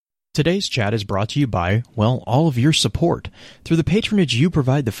Today's chat is brought to you by, well, all of your support. Through the patronage you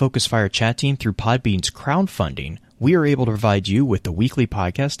provide the Focus Fire chat team through Podbean's crowdfunding, we are able to provide you with the weekly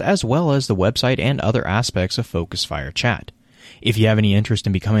podcast as well as the website and other aspects of Focus Fire chat. If you have any interest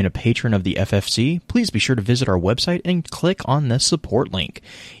in becoming a patron of the FFC, please be sure to visit our website and click on the support link.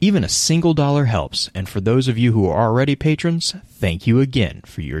 Even a single dollar helps, and for those of you who are already patrons, thank you again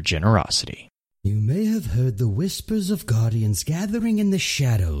for your generosity. You may have heard the whispers of guardians gathering in the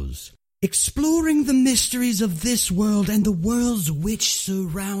shadows, exploring the mysteries of this world and the worlds which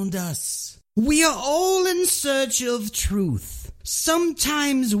surround us. We are all in search of truth.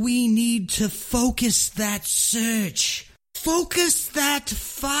 Sometimes we need to focus that search. Focus that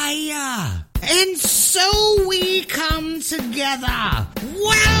fire. And so we come together.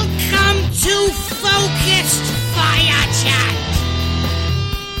 Welcome to Focused Fire Chat.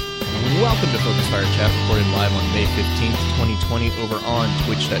 Welcome to Focus Fire Chat, recorded live on May 15th, 2020 over on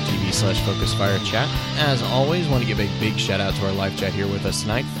twitch.tv/FocusFireChat. As always, want to give a big shout out to our live chat here with us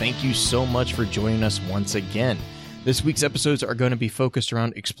tonight. Thank you so much for joining us once again. This week's episodes are going to be focused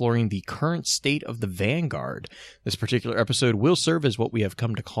around exploring the current state of the Vanguard. This particular episode will serve as what we have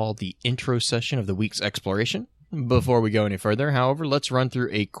come to call the intro session of the week's exploration. Before we go any further, however, let's run through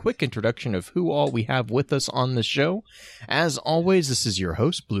a quick introduction of who all we have with us on the show. As always, this is your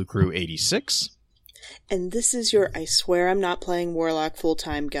host, Blue Crew 86. And this is your I swear I'm not playing Warlock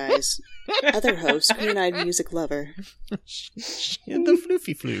full-time, guys. Other host, Green-Eyed Music Lover. The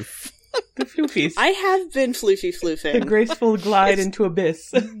floofy floof. The floofies. I have been floofy floofing. The graceful glide into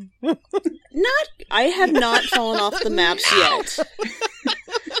abyss. I have not fallen off the maps yet.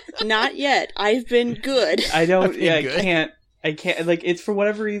 Not yet. I've been good. I can't, like, it's for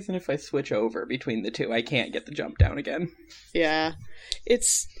whatever reason, if I switch over between the two, I can't get the jump down again. Yeah.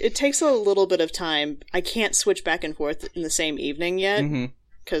 It takes a little bit of time. I can't switch back and forth in the same evening yet,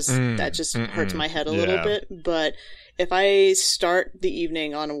 because that just hurts my head a little bit, but if I start the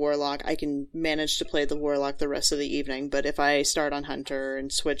evening on a Warlock, I can manage to play the Warlock the rest of the evening, but if I start on Hunter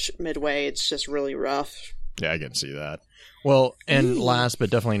and switch midway, it's just really rough. Yeah, I can see that. Well, and last but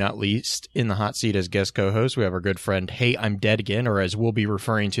definitely not least, in the hot seat as guest co-host, we have our good friend, Hey, I'm Dead Again, or as we'll be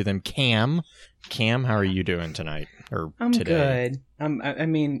referring to them, Cam. Cam, how are you doing tonight? Or I'm today? good. I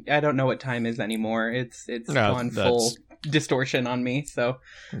mean, I don't know what time is anymore. It's on full distortion on me, so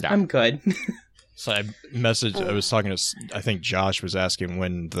I'm good. So I was talking to, I think Josh was asking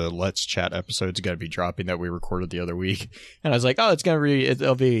when the Let's Chat episode's going to be dropping that we recorded the other week. And I was like, oh,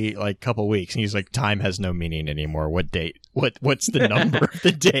 it'll be like a couple weeks. And he's like, time has no meaning anymore. What date? What's the number of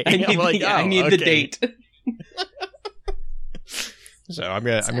the day? I need the date. So I'm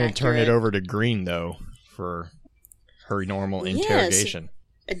going to turn it over to Green though for her normal interrogation.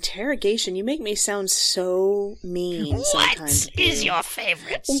 Interrogation? You make me sound so mean sometimes. What is your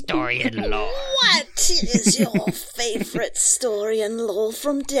favorite story and lore? What is your favorite story and lore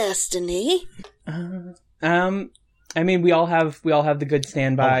from Destiny? I mean, we all have the good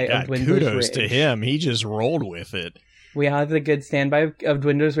standby of Dwindler's kudos Ridge. to him. He just rolled with it. We have the good standby of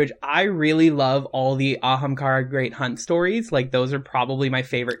Dwindler's Ridge. I really love all the Ahamkara Great Hunt stories. Like, those are probably my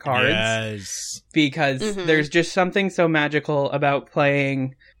favorite cards. Yes. Because there's just something so magical about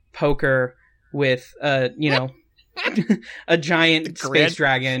playing poker with, a giant space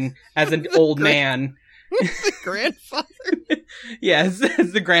dragon as an old man. The grandfather? Yes,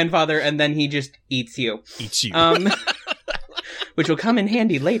 as the grandfather, and then he just eats you. Which will come in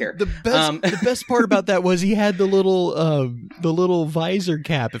handy later. The best part about that was he had the little visor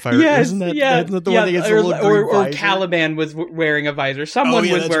cap. If I isn't that the one that gets the little green visor? Or Caliban was wearing a visor. Someone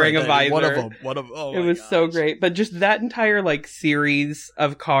was wearing a visor. One of them. Oh, it was so great. But just that entire series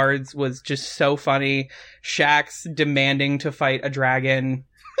of cards was just so funny. Shaxx demanding to fight a dragon,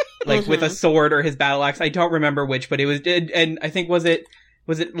 with a sword or his battle axe. I don't remember which, but it was. And I think was it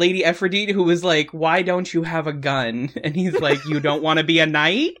Lady Ephrodite who was like, "Why don't you have a gun?" And he's like, "You don't want to be a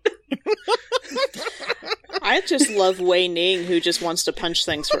knight?" I just love Wei Ning, who just wants to punch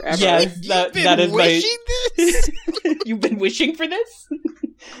things forever. Yes, that is wishing this? You've been wishing for this?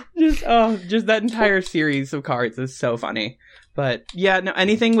 Just that entire series of cards is so funny. But yeah, no,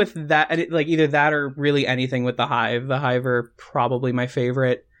 anything with that, either that or really anything with the Hive. The Hive are probably my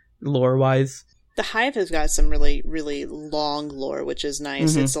favorite lore-wise. The Hive has got some really, really long lore, which is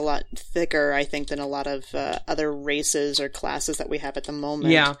nice. It's a lot thicker, I think, than a lot of other races or classes that we have at the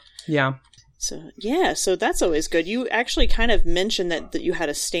moment. Yeah. So that's always good. You actually kind of mentioned that you had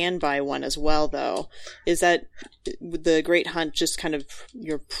a standby one as well, though. Is that the Great Hunt just kind of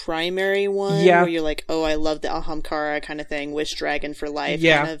your primary one? Yeah. Where you're like, oh, I love the Ahamkara kind of thing, Wish Dragon for life.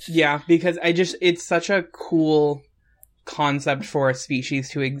 Yeah, because it's such a cool concept for a species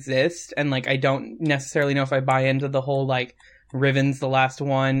to exist, and like I don't necessarily know if I buy into the whole like Riven's the last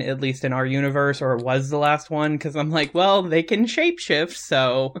one, at least in our universe, or it was the last one, because I'm like, well, they can shapeshift,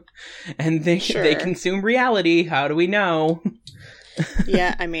 so, and they consume reality. How do we know?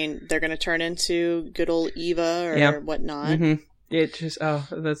 Yeah, I mean, they're going to turn into good old Eva or whatnot. Mm-hmm. It just,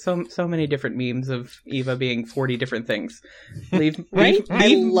 there's so many different memes of Eva being 40 different things. I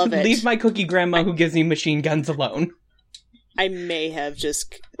love it. Leave my cookie grandma who gives me machine guns alone. I may have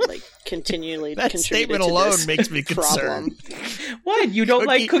just continually that contributed statement to alone this makes me concerned. What? You don't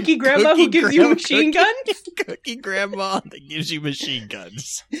like Cookie Grandma who gives you machine guns? Cookie Grandma that gives you machine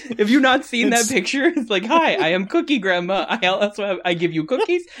guns. Have you not seen that picture? It's like, hi, I am Cookie Grandma. I give you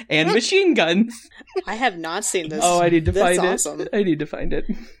cookies and machine guns. I have not seen this. Oh, I need to find it. Awesome. I need to find it.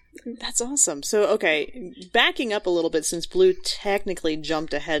 That's awesome. So, okay, backing up a little bit, since Blue technically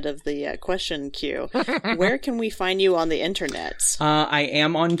jumped ahead of the question queue, where can we find you on the internet? I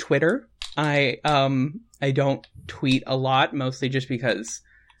am on Twitter. I don't tweet a lot, mostly just because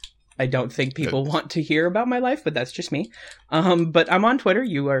I don't think people want to hear about my life, but that's just me. But I'm on Twitter.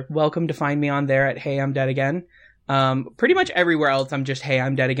 You are welcome to find me on there at Hey, I'm Dead Again. Pretty much everywhere else, I'm just Hey,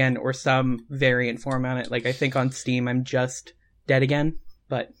 I'm Dead Again, or some variant form on it. Like, I think on Steam, I'm just Dead Again.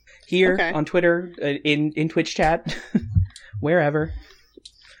 But here on Twitter, in Twitch chat, wherever.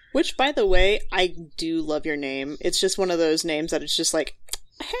 Which, by the way, I do love your name. It's just one of those names that it's just like,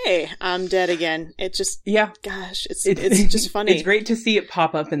 hey, I'm dead again. It just, gosh, it's just funny. It's great to see it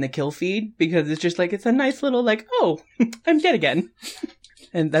pop up in the kill feed, because it's just like, it's a nice little like, oh, I'm dead again.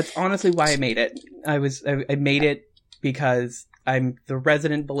 And that's honestly why I made it. I made it because I'm the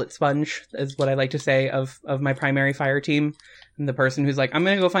resident bullet sponge, is what I like to say, of my primary fire team. I'm the person who's like, I'm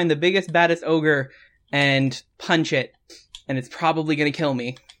going to go find the biggest, baddest ogre and punch it. And it's probably going to kill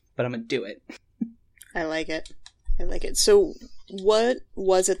me, but I'm going to do it. I like it. So what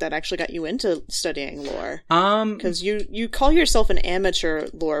was it that actually got you into studying lore? Because you call yourself an amateur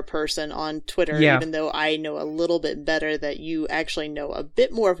lore person on Twitter, even though I know a little bit better that you actually know a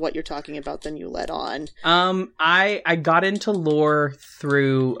bit more of what you're talking about than you let on. I got into lore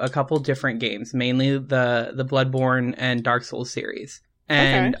through a couple different games, mainly the Bloodborne and Dark Souls series.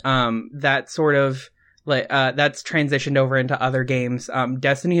 And that sort of like that's transitioned over into other games.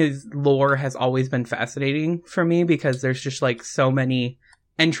 Destiny's lore has always been fascinating for me, because there's just like so many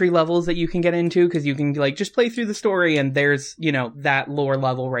entry levels that you can get into, because you can like just play through the story and there's, you know, that lore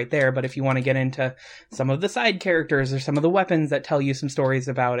level right there. But if you want to get into some of the side characters or some of the weapons that tell you some stories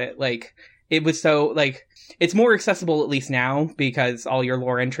about it, like it was so like it's more accessible, at least now, because all your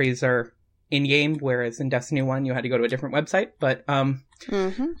lore entries are in game, whereas in Destiny 1 you had to go to a different website. But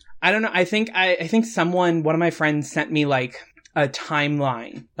I don't know. I think one of my friends sent me like a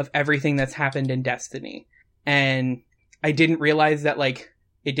timeline of everything that's happened in Destiny, and I didn't realize that like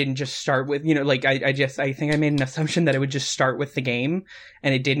it didn't just start with, you know, like I think I made an assumption that it would just start with the game,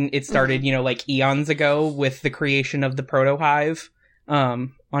 and it didn't. It started, you know, like eons ago with the creation of the Proto Hive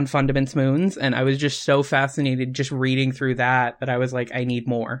on Fundaments Moons, and I was just so fascinated just reading through that I was like, I need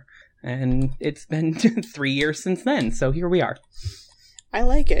more. And it's been 3 years since then, so here we are. I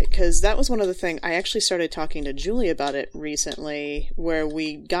like it, because that was one of the things, I actually started talking to Julie about it recently, where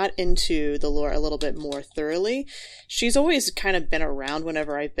we got into the lore a little bit more thoroughly. She's always kind of been around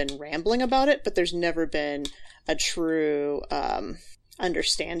whenever I've been rambling about it, but there's never been a true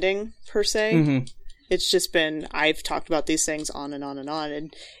understanding, per se. Mm-hmm. It's just been, I've talked about these things on and on and on,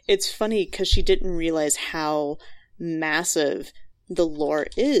 and it's funny, because she didn't realize how massive the lore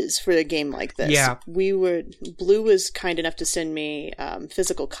is for a game like this. Yeah. Blue was kind enough to send me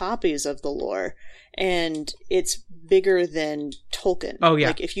physical copies of the lore, and it's bigger than Tolkien. Oh, yeah.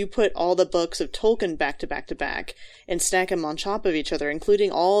 Like, if you put all the books of Tolkien back to back to back and stack them on top of each other,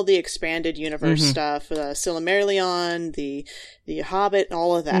 including all the expanded universe stuff, Silmarillion, the Hobbit, and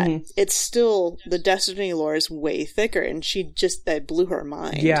all of that, it's still, the Destiny lore is way thicker, and that blew her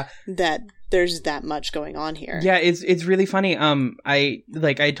mind. Yeah. That there's that much going on here. Yeah, it's really funny.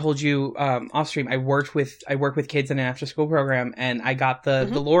 I told you off stream, I worked with kids in an after school program, and I got the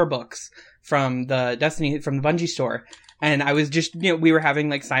lore books from the Bungie store. And I was just, you know, we were having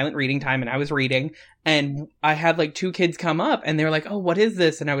like silent reading time, and I was reading, and I had like 2 kids come up, and they were like, "Oh, what is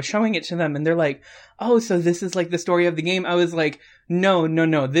this?" And I was showing it to them, and they're like, "Oh, so this is like the story of the game." I was like, no.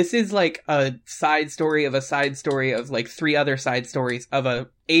 This is like a side story of a side story of like 3 other side stories of a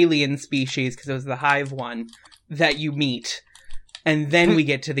alien species, because it was the Hive one that you meet. And then we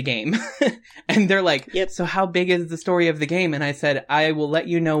get to the game. And they're like, yep. So how big is the story of the game? And I said, I will let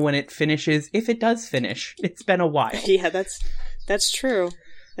you know when it finishes, if it does finish. It's been a while. Yeah, that's true.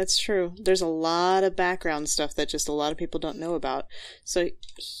 That's true. There's a lot of background stuff that just a lot of people don't know about. So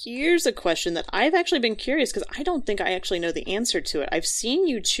here's a question that I've actually been curious, because I don't think I actually know the answer to it. I've seen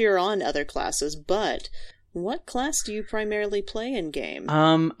you cheer on other classes, but what class do you primarily play in game?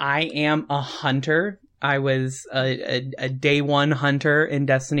 I am a hunter. I was a day one hunter in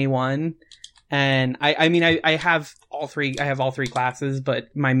Destiny 1. And I have all three classes,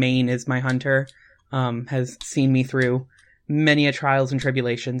 but my main is my hunter. Has seen me through many a trials and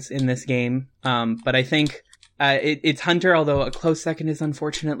tribulations in this game. But I think it's hunter, although a close second is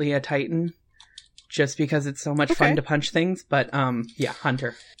unfortunately a titan, just because it's so much fun to punch things. But yeah,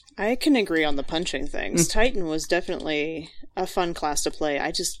 hunter. I can agree on the punching things. Titan was definitely a fun class to play.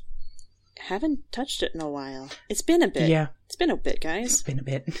 I just haven't touched it in a while. It's been a bit. Yeah. It's been a bit, guys. It's been a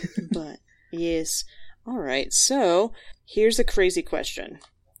bit. But, yes. Alright, so, here's a crazy question.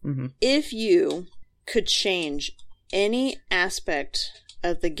 Mm-hmm. If you could change any aspect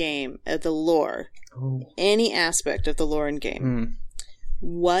of the game, of the lore, any aspect of the lore in game,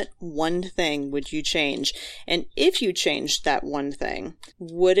 what one thing would you change? And if you changed that one thing,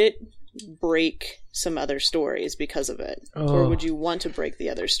 would it break some other stories because of it? Or would you want to break the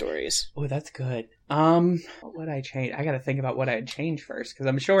other stories? Oh, that's good. What would I change? I gotta think about what I'd change first, because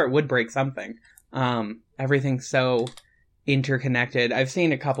I'm sure it would break something. Everything's so interconnected. I've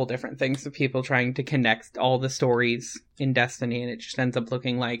seen a couple different things of people trying to connect all the stories in Destiny, and it just ends up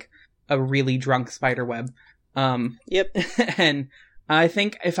looking like a really drunk spider web. Yep. And I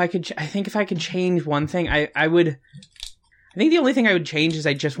think if I could change one thing, I think the only thing I would change is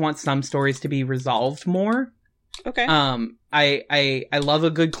I just want some stories to be resolved more. Okay. I love a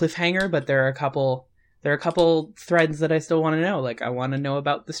good cliffhanger, but there are a couple threads that I still want to know. Like, I want to know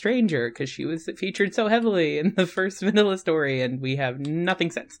about the Stranger, because she was featured so heavily in the first vanilla story, and we have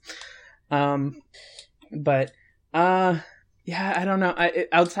nothing since. But yeah, I don't know.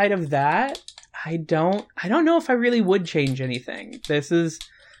 Outside of that, I don't know if I really would change anything. The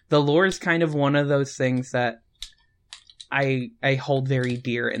lore is kind of one of those things that I hold very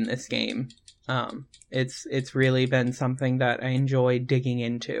dear in this game. It's really been something that I enjoy digging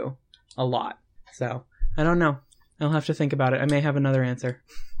into a lot. So, I don't know. I'll have to think about it. I may have another answer.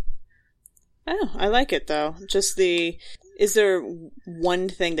 Oh, I like it though. Is there one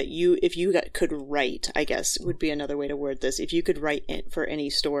thing that if you could write, I guess would be another way to word this. If you could write it for any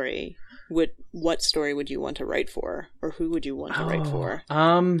story, what story would you want to write for? Or who would you want to write for?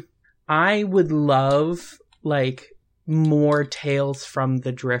 I would love, more Tales from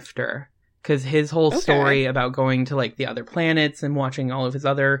the Drifter. Because his whole story about going to, the other planets and watching all of his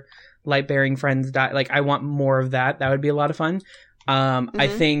other light-bearing friends die, I want more of that. That would be a lot of fun.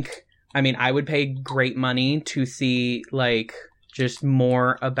 I would pay great money to see, just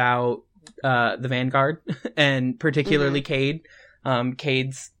more about the Vanguard, and particularly Cayde.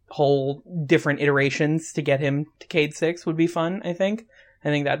 Cayde's whole different iterations to get him to Cayde 6 would be fun, I think. I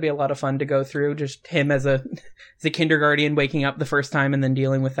think that'd be a lot of fun to go through, just him as a kindergarten waking up the first time and then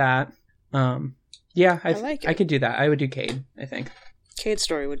dealing with that. Yeah, I could do that. I would do Cayde, I think. Cayde's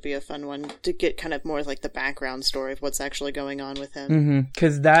story would be a fun one to get kind of more the background story of what's actually going on with him.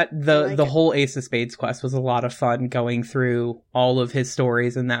 Because the whole Ace of Spades quest was a lot of fun going through all of his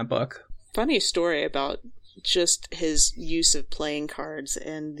stories in that book. Funny story about just his use of playing cards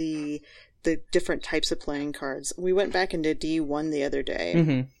and the different types of playing cards. We went back into D1 the other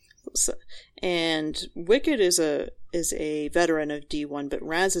day. So, and Wicked is a veteran of D1, but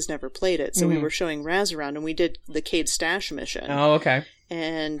Raz has never played it, so we were showing Raz around, and we did the Cayde Stash mission. Oh, okay.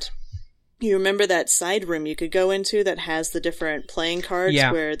 And you remember that side room you could go into that has the different playing cards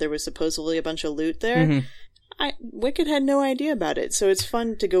where there was supposedly a bunch of loot there? Wicked had no idea about it, so it's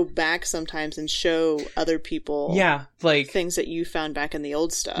fun to go back sometimes and show other people things that you found back in the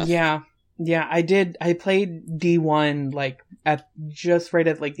old stuff. Yeah, I did. I played D1 at just right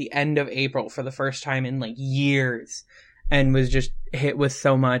at the end of April for the first time in years, and was just hit with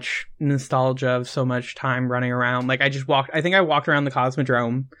so much nostalgia of so much time running around. I think I walked around the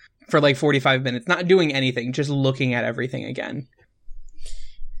Cosmodrome for 45 minutes, not doing anything, just looking at everything again.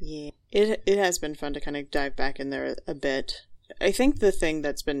 Yeah, it has been fun to kind of dive back in there a bit. I think the thing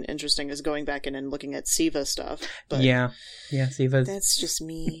that's been interesting is going back in and looking at Siva stuff. But yeah, Siva's... That's just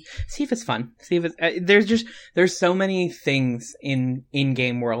me. Siva's fun. Siva's... there's so many things in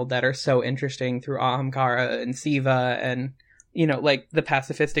game world that are so interesting through Ahamkara and Siva and, the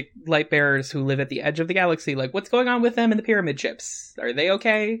pacifistic light bearers who live at the edge of the galaxy. What's going on with them and the pyramid ships? Are they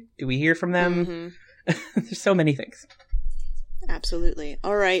okay? Do we hear from them? There's so many things. Absolutely.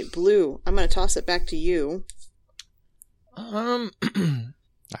 All right, Blue, I'm going to toss it back to you. I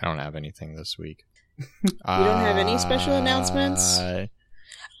don't have anything this week. You don't have any special announcements?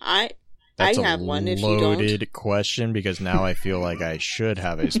 That's I have one if you don't. loaded question because now I feel like I should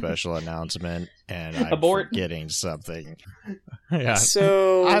have a special announcement and I'm forgetting something. Yeah.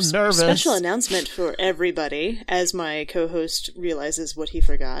 So, I'm nervous. Special announcement for everybody, as my co-host realizes what he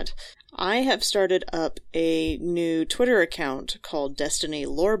forgot. I have started up a new Twitter account called Destiny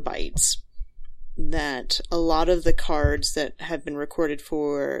Lore Bites that a lot of the cards that have been recorded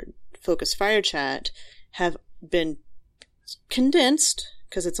for Focus Fire Chat have been condensed,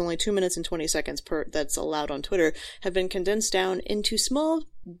 because it's only 2 minutes and 20 seconds per that's allowed on Twitter, have been condensed down into small,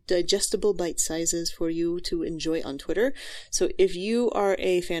 digestible bite sizes for you to enjoy on Twitter. So if you are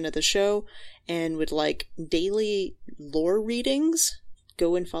a fan of the show and would like daily lore readings,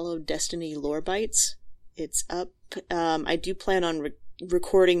 go and follow Destiny Lore Bites. It's up. I do plan on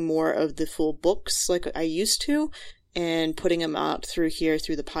recording more of the full books like I used to, and putting them out through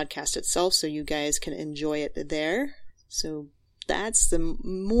the podcast itself, so you guys can enjoy it there. So that's the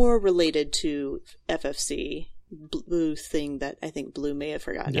more related to FFC Blue thing that I think Blue may have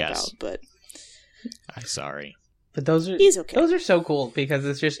forgotten about, but I'm sorry. But he's okay. Those are so cool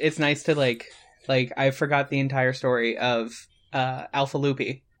because it's nice to like I forgot the entire story of Alpha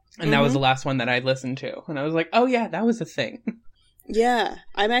Loopy, and that was the last one that I listened to, and I was like, oh yeah, that was a thing. Yeah,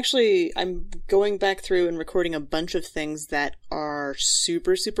 I'm going back through and recording a bunch of things that are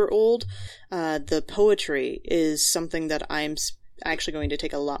super, super old. The poetry is something that I'm actually going to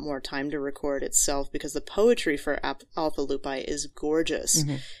take a lot more time to record itself, because the poetry for Alpha Lupi is gorgeous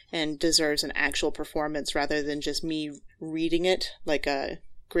and deserves an actual performance rather than just me reading it like a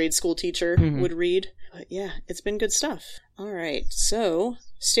grade school teacher would read. But yeah, it's been good stuff. All right, so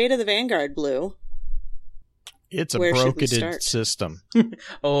State of the Vanguard, Blue. It's a broketed system.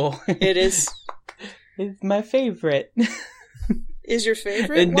 Oh, it is. It's my favorite. Is your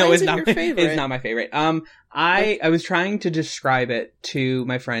favorite? No, Why it's is not. Your favorite? It's not my favorite. I was trying to describe it to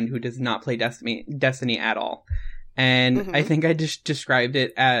my friend who does not play Destiny at all, and I think I just described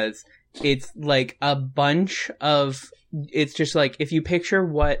it as it's like a bunch of. It's just like if you picture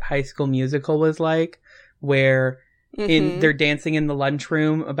what High School Musical was like, where they're dancing in the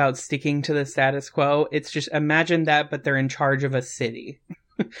lunchroom about sticking to the status quo. It's just imagine that, but they're in charge of a city,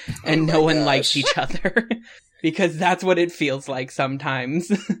 and no one likes each other. Because that's what it feels like sometimes.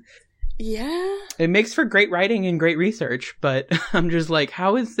 Yeah. It makes for great writing and great research, but I'm just like,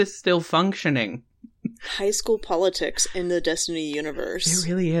 how is this still functioning? High school politics in the Destiny universe. It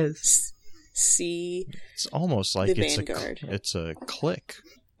really is. See, it's almost like Vanguard. It's a clique.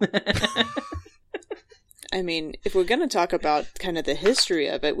 I mean, if we're going to talk about kind of the history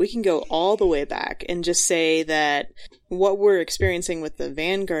of it, we can go all the way back and just say that what we're experiencing with the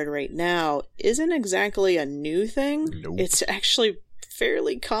Vanguard right now isn't exactly a new thing. Nope. It's actually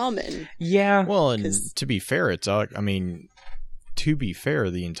fairly common. Yeah. Well, and to be fair, the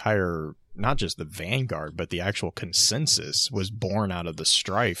entire, not just the Vanguard, but the actual consensus was born out of the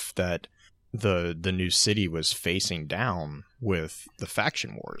strife that the new city was facing down with the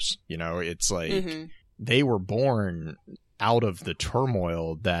faction wars. You know, it's like they were born out of the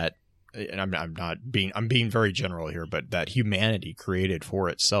turmoil that, and I'm being very general here, but that humanity created for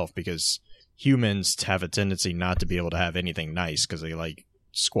itself, because humans have a tendency not to be able to have anything nice because they like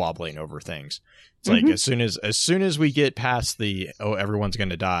squabbling over things. It's like as soon as we get past the everyone's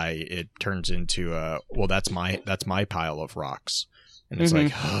going to die, it turns into that's my pile of rocks. And it's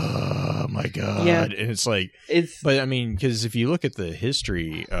like, oh my God. Yeah. And it's like, but I mean, because if you look at the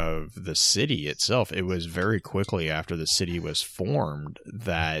history of the city itself, it was very quickly after the city was formed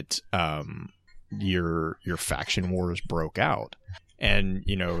that your faction wars broke out. And,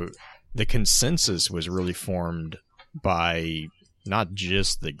 you know, the consensus was really formed by not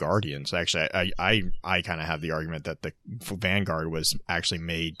just the Guardians. Actually, I kind of have the argument that the Vanguard was actually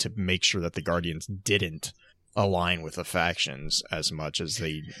made to make sure that the Guardians didn't align with the factions as much as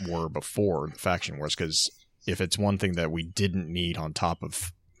they were before the faction wars, because if it's one thing that we didn't need on top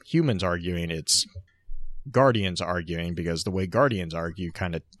of humans arguing, it's Guardians arguing, because the way Guardians argue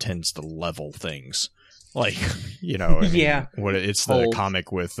kind of tends to level things. Like, you know, it's the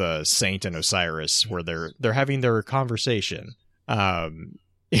comic with Saint and Osiris where they're having their conversation.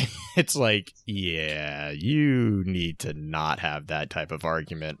 It's like, yeah, you need to not have that type of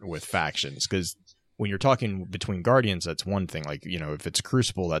argument with factions, because when you're talking between Guardians, that's one thing. Like, you know, if it's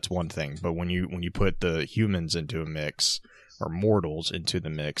Crucible, that's one thing. But when you put the humans into a mix, or mortals into the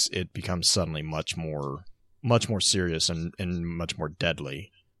mix, it becomes suddenly much more serious and much more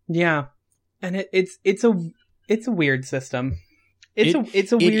deadly. Yeah, and it's a weird system.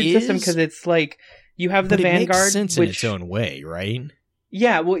 It's a weird system because it's like you have the Vanguard, it makes sense in its own way, right?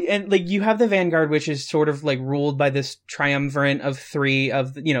 Yeah, well, and like you have the Vanguard, which is sort of like ruled by this triumvirate of three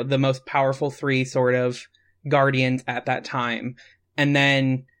of, you know, the most powerful three sort of guardians at that time. And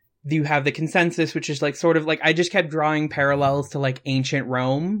then you have the Consensus, which is like sort of like, I just kept drawing parallels to like ancient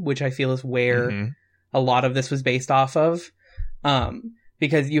Rome, which I feel is where a lot of this was based off of.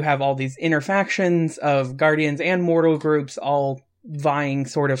 Because you have all these inner factions of guardians and mortal groups all vying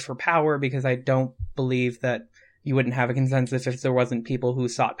sort of for power, because I don't believe that you wouldn't have a consensus if there wasn't people who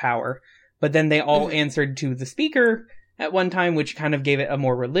sought power. But then they all answered to the speaker at one time, which kind of gave it a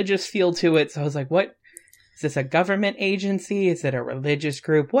more religious feel to it. So I was like, what? Is this a government agency? Is it a religious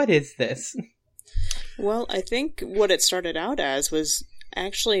group? What is this? Well, I think what it started out as was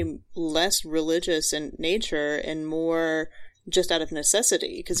actually less religious in nature and more just out of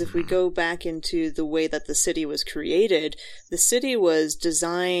necessity. Because if we go back into the way that the city was created, the city was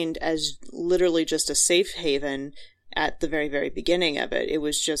designed as literally just a safe haven at the very, very beginning of it. It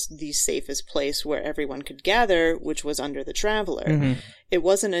was just the safest place where everyone could gather, which was under the Traveler. It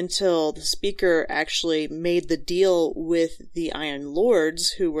wasn't until the speaker actually made the deal with the Iron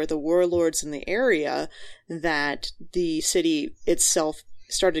Lords, who were the warlords in the area, that the city itself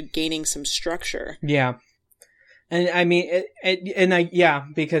started gaining some structure. Yeah. And I mean,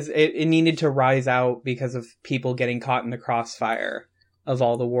 because it needed to rise out because of people getting caught in the crossfire of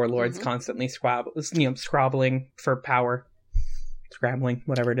all the warlords constantly scrabbling for power. Scrabbling,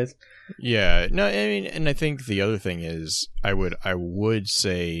 whatever it is. Yeah, no, I mean, and I think the other thing is, I would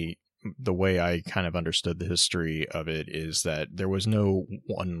say the way I kind of understood the history of it is that there was no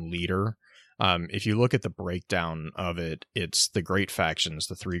one leader. If you look at the breakdown of it, it's the great factions,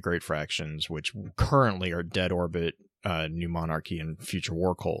 the three great factions, which currently are Dead Orbit, New Monarchy, and Future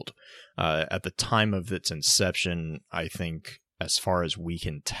Warcold. At the time of its inception, I think, as far as we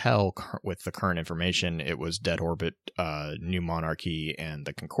can tell with the current information, it was Dead Orbit, New Monarchy, and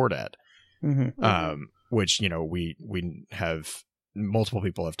the Concordat. Which, you know, we have multiple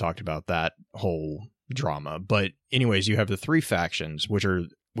people have talked about that whole drama. But anyways, you have the three factions,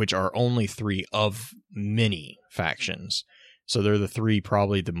 which are only three of many factions. So they're the three,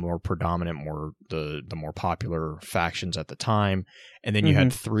 probably the more predominant, the more popular factions at the time. And then you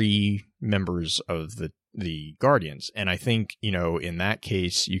had three members of the Guardians. And I think, you know, in that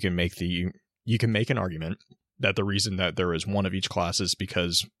case, you can make an argument that the reason that there is one of each class is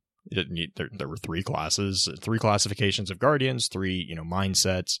because there were three classes, three classifications of Guardians, three, you know,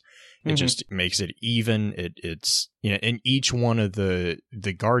 mindsets. It just makes it even. It's, you know, and each one of the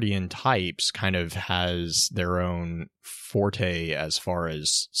Guardian types kind of has their own forte as far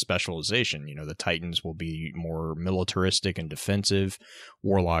as specialization. You know, the Titans will be more militaristic and defensive.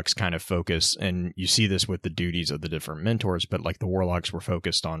 Warlocks kind of focus, and you see this with the duties of the different mentors, but like the Warlocks were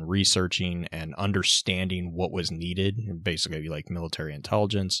focused on researching and understanding what was needed, basically like military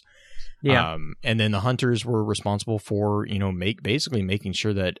intelligence. Yeah. And then the Hunters were responsible for, you know, basically making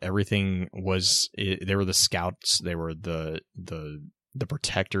sure that everything was, they were the scouts, they were the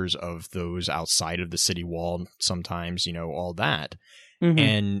protectors of those outside of the city wall sometimes, you know, all that.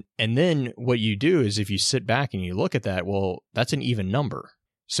 And then what you do is, if you sit back and you look at that, well, that's an even number.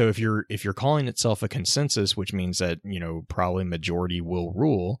 So if you're calling itself a consensus, which means that, you know, probably majority will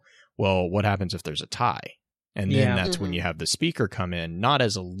rule, well, what happens if there's a tie? And then that's when you have the speaker come in, not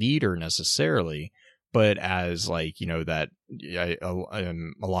as a leader necessarily, but as like, you know, that a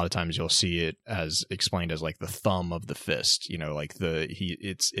lot of times you'll see it as explained as like the thumb of the fist, you know, like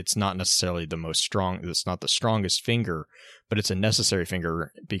it's not necessarily the most strong, it's not the strongest finger, but it's a necessary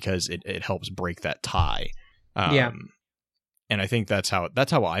finger because it helps break that tie. And I think that's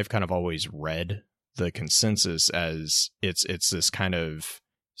how I've kind of always read the consensus, as it's this kind of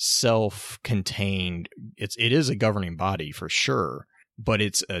self-contained, it is a governing body for sure, but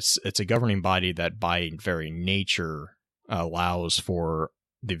it's a governing body that by very nature allows for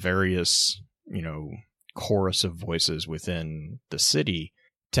the various, you know, chorus of voices within the city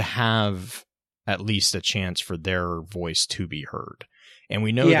to have at least a chance for their voice to be heard. And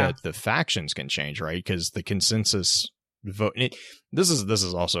we know that the factions can change, right? Because the consensus vote, this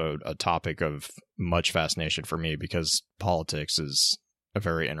is also a topic of much fascination for me, because politics is a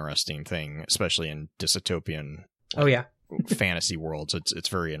very interesting thing, especially in dystopian fantasy worlds. It's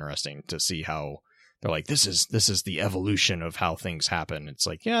very interesting to see how they're like, this is the evolution of how things happen. It's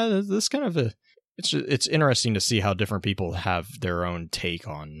like, yeah, this kind of it's interesting to see how different people have their own take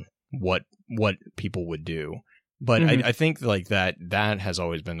on what people would do. But I think like that has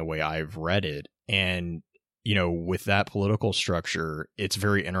always been the way I've read it. And, you know, with that political structure, it's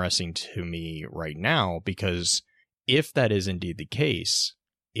very interesting to me right now, because if that is indeed the case,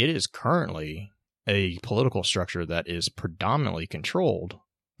 it is currently a political structure that is predominantly controlled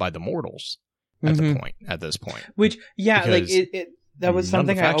by the mortals at this point. Which, yeah, because like that was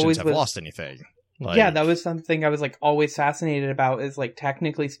something I always have lost anything. Like, yeah, that was something I was like always fascinated about. Is like,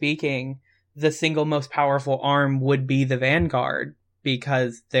 technically speaking, the single most powerful arm would be the Vanguard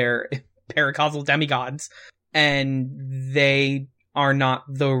because they're paracausal demigods, and they are not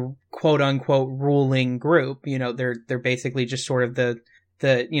the quote unquote ruling group. You know, they're basically just sort of the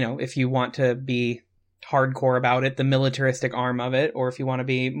you know, if you want to be hardcore about it, the militaristic arm of it, or if you want to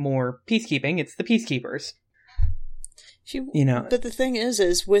be more peacekeeping, it's the peacekeepers. You know, but the thing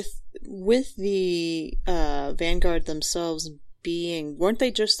is with the Vanguard themselves weren't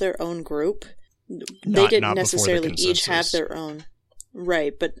they just their own group? They didn't necessarily each have their own.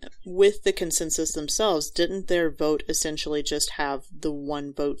 Right, but with the consensus themselves, didn't their vote essentially just have the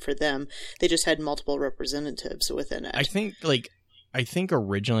one vote for them? They just had multiple representatives within it. I think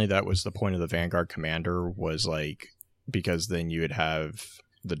originally that was the point of the Vanguard commander, was like, because then you would have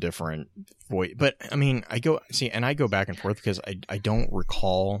the different voice. But I mean, I go back and forth because I don't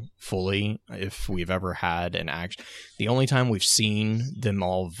recall fully if we've ever had an action. The only time we've seen them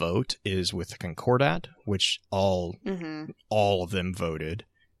all vote is with the Concordat, which all of them voted,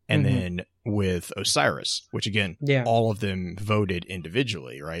 and then with Osiris, which again, all of them voted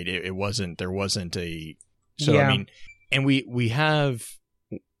individually, right? There wasn't a, so I mean, and we have,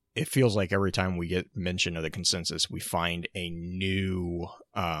 it feels like every time we get mention of the consensus, we find a new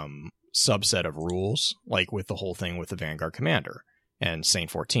subset of rules, like with the whole thing with the Vanguard commander and Saint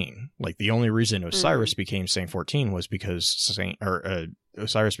 14. Like, the only reason Osiris became Saint 14 was because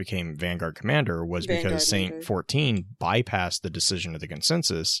Osiris became Vanguard commander was because Saint 14 bypassed the decision of the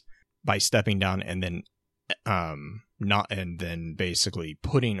consensus by stepping down and then basically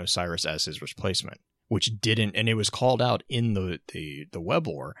putting Osiris as his replacement, which didn't, and it was called out in the web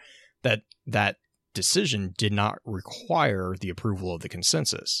lore that decision did not require the approval of the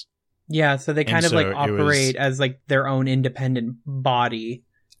consensus. Yeah, so they kind of like operate as like their own independent body.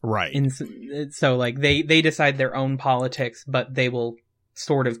 Right. So like they decide their own politics, but they will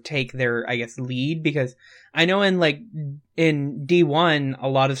sort of take their, I guess, lead, because I know in D1, a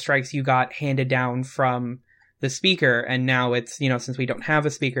lot of strikes you got handed down from the speaker, and now it's, you know, since we don't have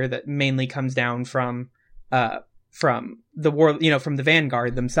a speaker, that mainly comes down from the war, you know, from the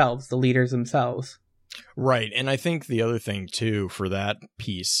Vanguard themselves, the leaders themselves. Right. And I think the other thing too for that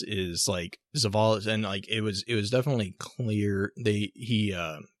piece is like Zavala, and like it was definitely clear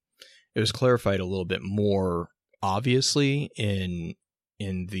it was clarified a little bit more obviously in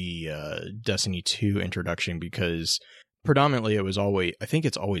the Destiny 2 introduction, because predominantly it was always, I think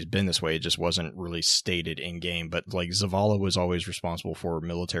it's always been this way, it just wasn't really stated in game, but like Zavala was always responsible for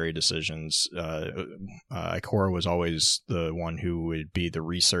military decisions. Ikora was always the one who would be the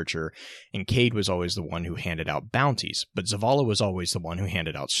researcher, and Cayde was always the one who handed out bounties, but Zavala was always the one who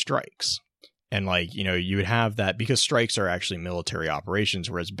handed out strikes. And like, you know, you would have that because strikes are actually military operations,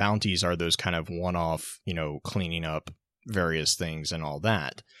 whereas bounties are those kind of one-off, you know, cleaning up various things and all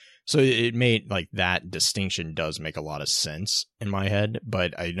that. So it made, like, that distinction does make a lot of sense in my head,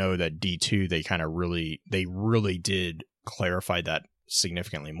 but I know that D2, they really did clarify that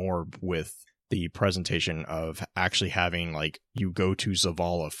significantly more with the presentation of actually having, like, you go to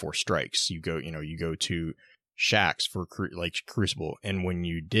Zavala for strikes, you go to Shaxx for Crucible, and when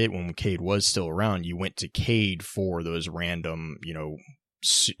Cayde was still around, you went to Cayde for those random, you know,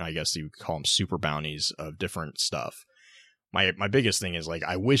 I guess you would call them super bounties of different stuff. My biggest thing is, like,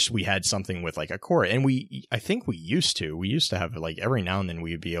 I wish we had something with, like, Ikora, and I think we used to have, like, every now and then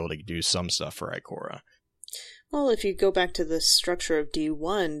we would be able to do some stuff for Ikora. Well, if you go back to the structure of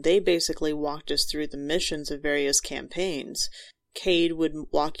D1, they basically walked us through the missions of various campaigns. Cayde would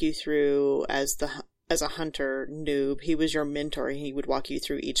walk you through as a hunter noob. He was your mentor. He would walk you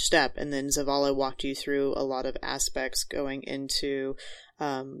through each step, and then Zavala walked you through a lot of aspects going into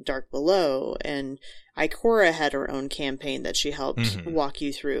Dark Below, and Ikora had her own campaign that she helped walk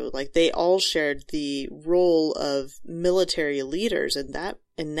you through. Like, they all shared the role of military leaders in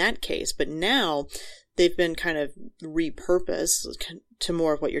that case, but now they've been kind of repurposed to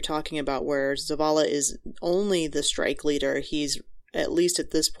more of what you're talking about, where Zavala is only the strike leader. He's, at least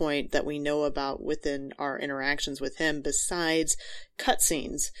at this point that we know about within our interactions with him, besides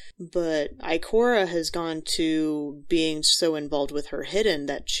cutscenes. But Ikora has gone to being so involved with her hidden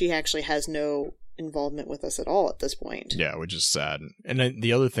that she actually has no involvement with us at all at this point. Yeah, which is sad. And then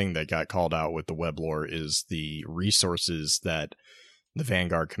the other thing that got called out with the web lore is the resources that the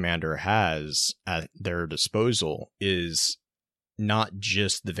Vanguard commander has at their disposal is not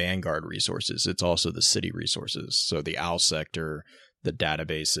just the Vanguard resources, it's also the city resources. So the OWL sector, the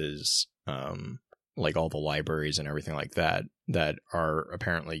databases, like all the libraries and everything like that are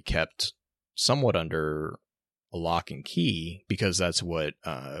apparently kept somewhat under a lock and key, because that's what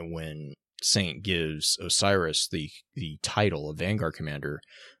when Saint gives Osiris the title of Vanguard Commander,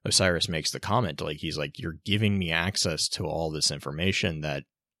 Osiris makes the comment, like, he's like, you're giving me access to all this information that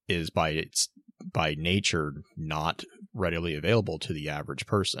is by nature not readily available to the average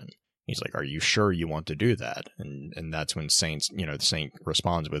person. He's like, are you sure you want to do that? And that's when Saint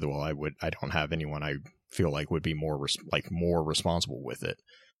responds with, well, I don't have anyone I feel like would be more responsible with it.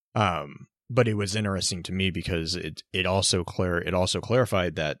 But it was interesting to me because it also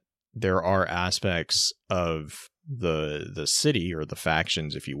clarified that there are aspects of the city, or the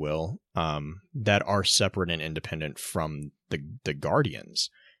factions, if you will, that are separate and independent from the Guardians.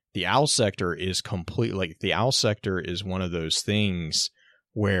 The Owl Sector is the Owl Sector is one of those things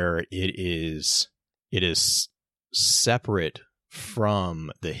where it is separate from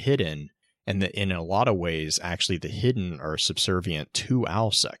the Hidden, and in a lot of ways, actually, the Hidden are subservient to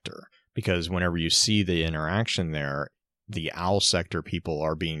Owl Sector, because whenever you see the interaction there, the Owl Sector people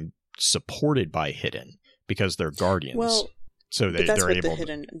are being supported by Hidden because they're Guardians. Well, so that's they're what able the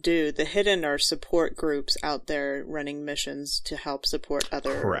Hidden do. The Hidden are support groups out there running missions to help support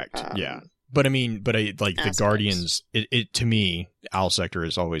other. Correct. Yeah. But the Guardians, it to me, Owl Sector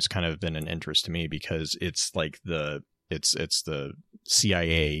has always kind of been an interest to me, because it's like it's the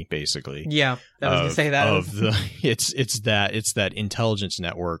CIA, basically. Yeah, I was gonna say that. It's that intelligence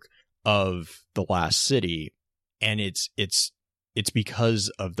network of the Last City, and it's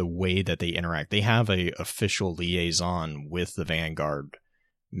because of the way that they interact. They have a official liaison with the Vanguard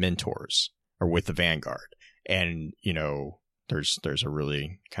mentors, or with the Vanguard, and there's a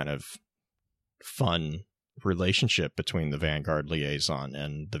really kind of fun relationship between the Vanguard liaison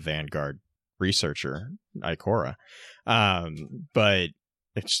and the Vanguard researcher, Ikora. But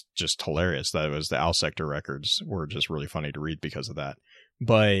it's just hilarious. That was the Owl Sector records were just really funny to read because of that.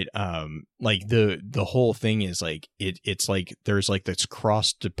 But like the whole thing is like it's like there's like this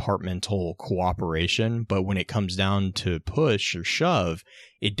cross-departmental cooperation, but when it comes down to push or shove,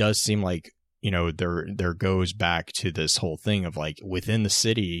 it does seem like there goes back to this whole thing of like within the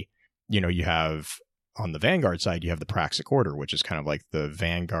city. You have on the Vanguard side, you have the Praxic Order, which is kind of like the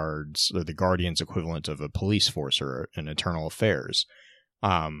Vanguard's or the Guardians equivalent of a police force or an Internal Affairs.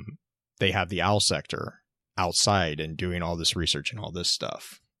 They have the Owl Sector outside and doing all this research and all this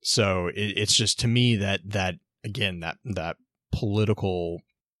stuff. So it's just, to me, that again, that political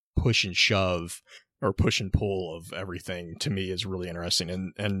push and shove or push and pull of everything, to me, is really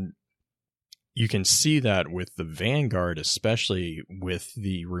interesting. And you can see that with the Vanguard, especially with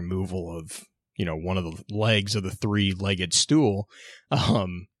the removal of, one of the legs of the three-legged stool.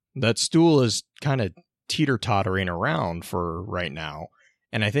 That stool is kind of teeter-tottering around for right now.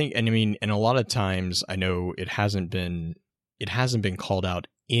 And and a lot of times I know it hasn't been called out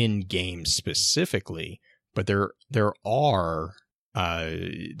in game specifically, but there are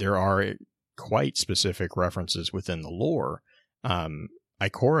quite specific references within the lore.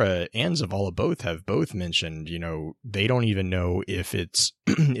 Ikora and Zavala have both mentioned, they don't even know if it's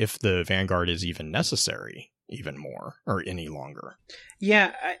if the Vanguard is even necessary even more or any longer.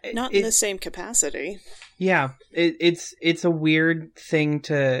 Yeah, not in the same capacity. Yeah, it's a weird thing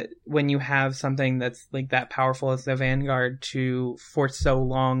to, when you have something that's like that powerful as the Vanguard, to for so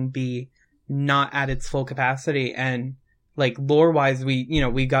long be not at its full capacity. And like lore wise, we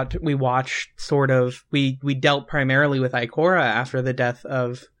dealt primarily with Ikora after the death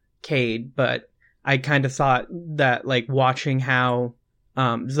of Cade, but I kind of thought that like watching how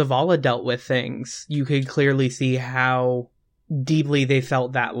Zavala dealt with things, you could clearly see how deeply they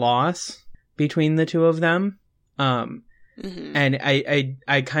felt that loss between the two of them. And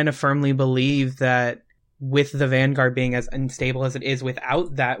I kind of firmly believe that with the Vanguard being as unstable as it is,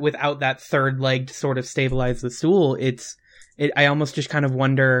 without that third leg to sort of stabilize the stool, I almost just kind of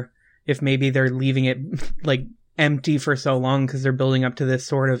wonder if maybe they're leaving it like empty for so long because they're building up to this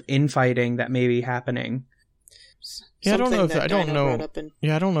sort of infighting that may be happening. Yeah, I don't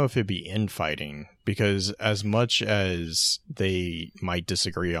know if it'd be infighting, because as much as they might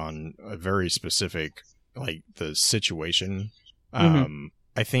disagree on a very specific, like the situation,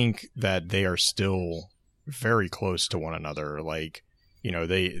 I think that they are still very close to one another. Like,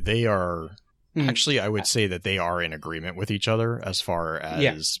 they are. Actually, I would say that they are in agreement with each other as far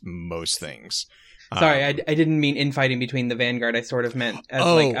as most things. Sorry, I didn't mean infighting between the Vanguard. I sort of meant as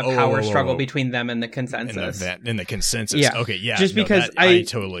a power struggle between them and the consensus. In the consensus. Yeah. Okay, yeah. Just because I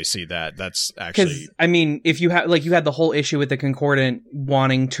totally see that. That's actually... Because, I mean, if you had the whole issue with the Concordant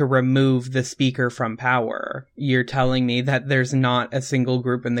wanting to remove the Speaker from power, you're telling me that there's not a single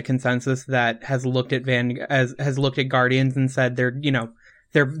group in the consensus that has looked at has looked at Guardians and said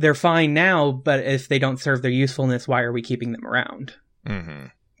they're fine now, but if they don't serve their usefulness, why are we keeping them around? Mm-hmm.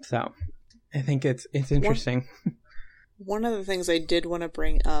 So... I think it's interesting. One of the things I did want to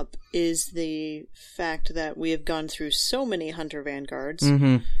bring up is the fact that we have gone through so many Hunter Vanguards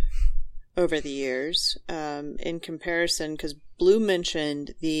over the years. In comparison, because Blue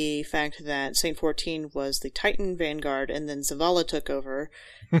mentioned the fact that Saint 14 was the Titan Vanguard, and then Zavala took over,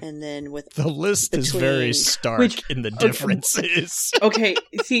 and then with the list is very stark in the differences. Okay,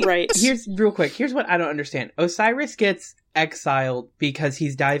 see, right. Here's what I don't understand. Osiris gets exiled because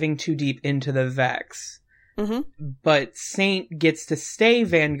he's diving too deep into the Vex. But Saint gets to stay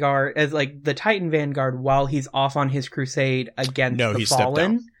Vanguard as the Titan Vanguard while he's off on his crusade against the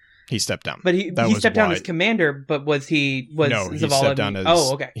Fallen. He stepped down. But he stepped down as commander, but was Zavala... No, he stepped down as...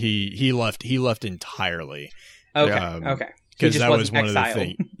 Oh, okay. He left entirely. Okay. Because that was one of the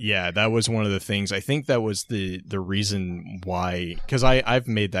things. Yeah, that was one of the things. I think that was the reason why. Because I've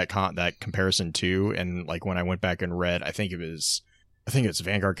made that comparison too, and when I went back and read, I think it's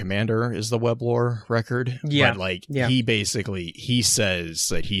Vanguard Commander is the Weblore record. Yeah, but he says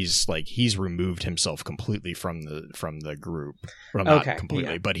that he's removed himself completely from the group. Well, not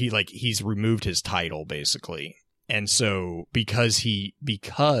completely, but he's removed his title basically, and so because he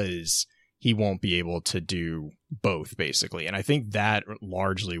won't be able to do both, basically. And I think that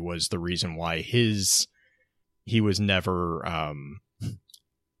largely was the reason why he was never,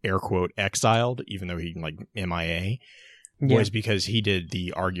 air quote, exiled, even though he, MIA, was because he did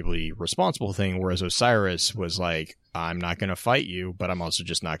the arguably responsible thing, whereas Osiris was like, I'm not going to fight you, but I'm also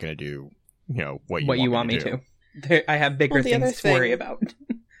just not going to do, what you want me to. I have bigger things to worry about.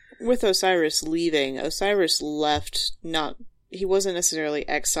 With Osiris leaving, Osiris left he wasn't necessarily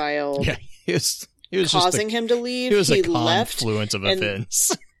exiled. Yeah, he was causing him to leave. He was a left, confluence of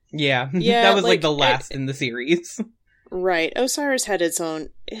events. Yeah, that was the last in the series. Right. Osiris had his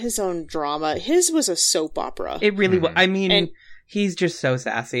own drama. His was a soap opera. It really was. I mean, he's just so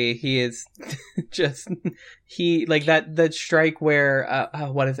sassy. He is just that strike where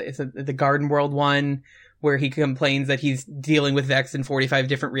what is it? It's the Garden World one, where he complains that he's dealing with Vex in 45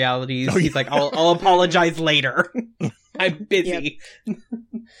 different realities. Oh, he's like, I'll apologize later. I'm busy. Yep.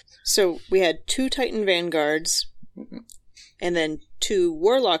 So we had 2 Titan Vanguards, and then 2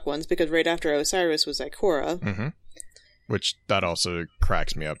 Warlock ones, because right after Osiris was Ikora. Mm-hmm. Which, that also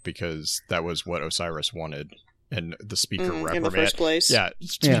cracks me up, because that was what Osiris wanted, and the Speaker reprimanded. In the first place. Yeah,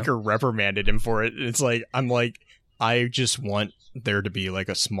 Speaker reprimanded him for it. It's I just want there to be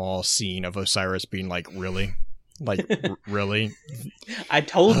a small scene of Osiris being really? Really? I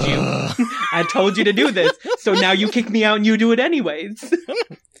told you. I told you to do this. So now you kick me out and you do it anyways.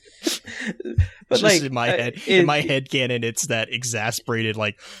 But just in my head, my head canon, it's that exasperated, why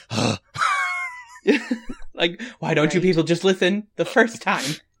don't you people just listen the first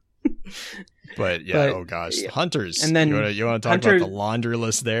time? But oh gosh, Hunters. And then you want to talk about the laundry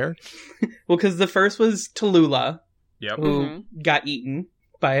list there? Well, because the first was Tallulah, yep, who got eaten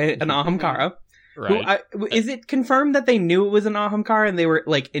by an Ahamkara. Right. Is it confirmed that they knew it was an Ahamkara and they were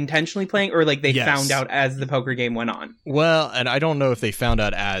intentionally playing, or they found out as the poker game went on? Well, and I don't know if they found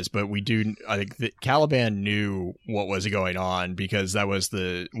out but we do. I think that Caliban knew what was going on, because that was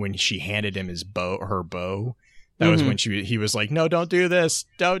when she handed him her bow. That was when he was like, "No, don't do this.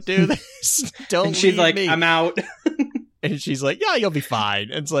 Don't do this. Don't." And she's like, me. "I'm out." And she's like, "Yeah, you'll be fine."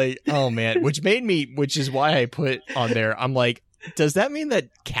 And it's like, oh man, which is why I put on there. I'm like, does that mean that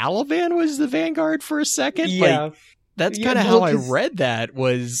Caliban was the Vanguard for a second? Yeah. That's kind of how I read that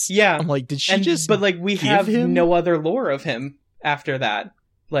was. Yeah. I'm like, did she but we have no other lore of him after that.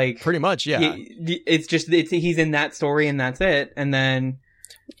 Pretty much, yeah. It's just, he's in that story and that's it. And then,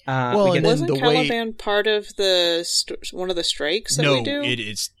 wasn't Caliban part of one of the strikes that we do? No,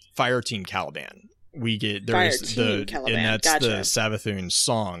 it's Fireteam Caliban. We get Caliban. And that's gotcha. the Savathun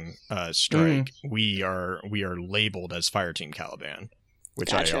song strike. We are labeled as Fireteam Caliban,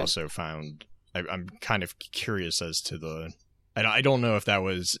 which gotcha. I also found. I'm kind of curious as to I don't know if that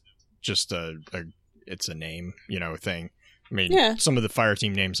was just it's a name thing. I mean, some of the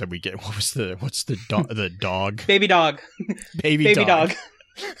Fireteam names that we get. What's the dog? Baby dog. Baby dog.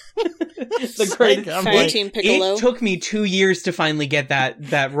 The great Fireteam Piccolo. It took me 2 years to finally get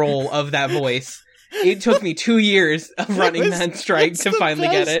that role of that voice. It took me 2 years of running that strike to finally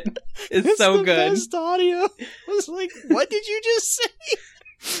get it. It's so good. Best audio. I was like, what did you just say?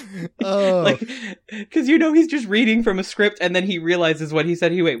 Oh, Like, because he's just reading from a script, and then he realizes what he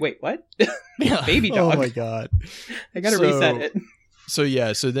said. Wait, what? yeah. Baby dog. Oh my god. I gotta reset it.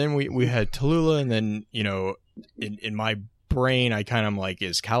 So then we had Tallulah, and then, in my brain, I kind of like,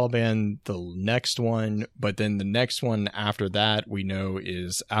 is Caliban the next one? But then the next one after that, we know,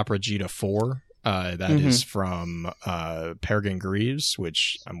 is Aphrodite 4. That is from Peregrine Greaves,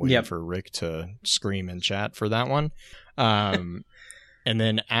 which I'm waiting for Rick to scream in chat for that one. And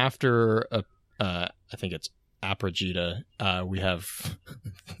then after, I think it's Aphrodite, we have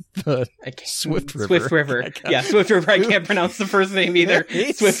the Swift River. Swift River. Yeah, Swift River. I can't pronounce the first name either.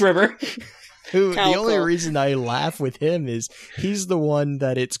 Swift River. The only reason I laugh with him is he's the one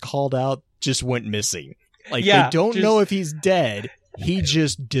that it's called out just went missing. Like, they don't know if he's dead. He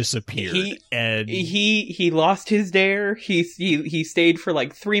just disappeared. He lost his dare. He stayed for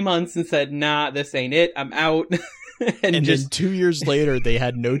like 3 months and said, "Nah, this ain't it. I'm out." and then 2 years later, they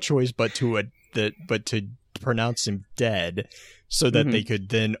had no choice but to pronounce him dead, so that they could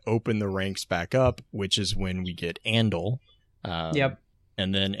then open the ranks back up, which is when we get Andal.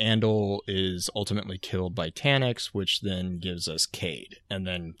 And then Andal is ultimately killed by Tannix, which then gives us Cade. And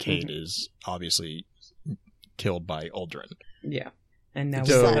then Cade is obviously killed by Uldren. Yeah. And now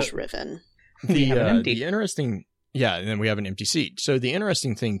 / Riven. The interesting... Yeah, and then we have an empty seat. So the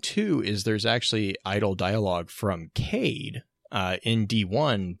interesting thing, too, is there's actually idle dialogue from Cade in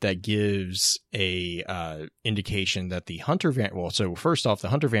D1 that gives a indication that the Hunter so first off, the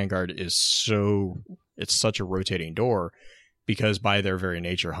Hunter Vanguard is it's such a rotating door, because by their very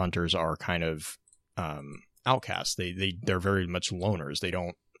nature, hunters are kind of outcasts. They're very much loners. They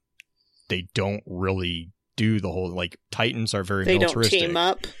don't really do the whole, like, Titans are very militaristic. They don't team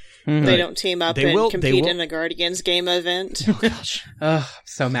up. They don't team up and compete in a Guardians game event. Oh gosh, I'm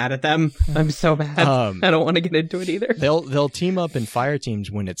so mad at them. I'm so mad. I don't want to get into it either. They'll team up in fire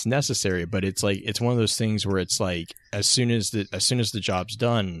teams when it's necessary, but it's like, it's one of those things where it's like, as soon as the job's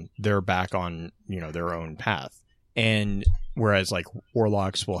done, they're back on their own path. And whereas, like,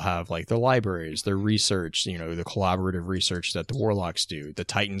 warlocks will have, like, their libraries, their research, the collaborative research that the warlocks do. The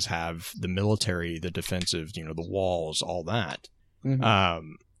Titans have the military, the defensive, the walls, all that.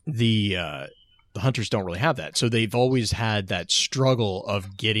 The hunters don't really have that. So they've always had that struggle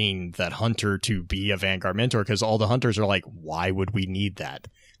of getting that hunter to be a Vanguard mentor, because all the hunters are like, why would we need that?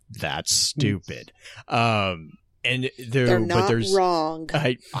 That's stupid. And they're not wrong.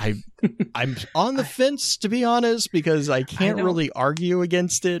 I'm on the fence, to be honest, because I can't really argue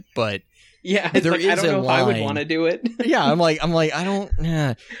against it, but yeah, there is I don't know if I would want to do it. Yeah, I'm like, I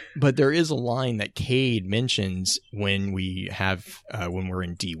don't. But there is a line that Cade mentions when we have when we're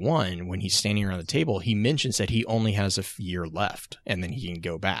in D1, when he's standing around the table. He mentions that he only has a year left, and then he can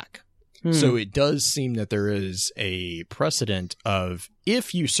go back. So it does seem that there is a precedent of,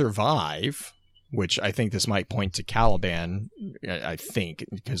 if you survive, which I think this might point to Caliban, I think,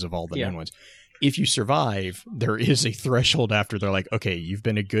 because of all the known ones. If you survive, there is a threshold after they're like, okay, you've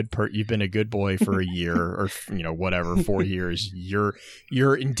been a good boy for a year, or whatever, 4 years.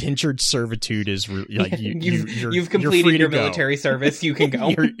 Your indentured servitude is like you've completed your military service. You can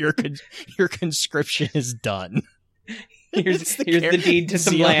go. your conscription is done. Here's the deed to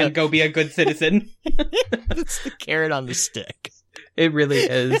some land. Go be a good citizen. That's the carrot on the stick. It really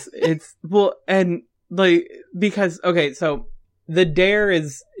is. It's and like, because so the dare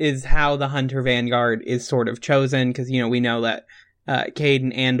is how the Hunter Vanguard is sort of chosen, because we know that Cade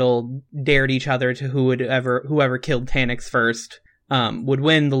and Andal dared each other to whoever killed Tannix first would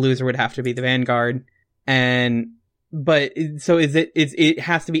win. The loser would have to be the Vanguard. But so it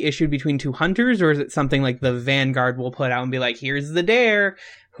has to be issued between two hunters, or is it something like the Vanguard will put out and be like, here's the dare,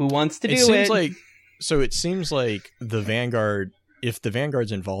 who wants to do it? It seems like the Vanguard, if the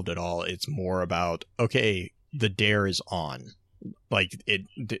Vanguard's involved at all, it's more about, okay, the dare is on. Like,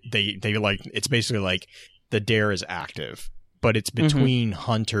 they like, it's basically like the dare is active, but it's between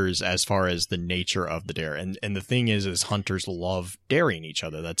hunters as far as the nature of the dare. And the thing is hunters love daring each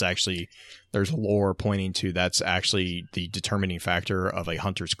other. That's actually, there's lore pointing to, that's actually the determining factor of a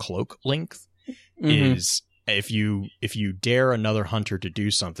hunter's cloak length, is if you dare another hunter to do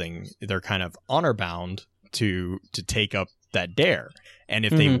something, they're kind of honor bound to take up that dare. And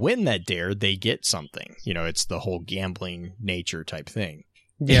if they win that dare, they get something. It's the whole gambling nature type thing.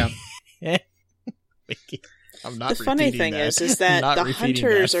 Yeah. I'm not. The funny thing is that the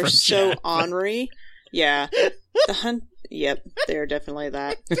hunters are so ornery. Yeah. Yep, they're definitely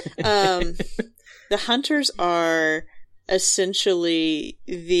that. The hunters are essentially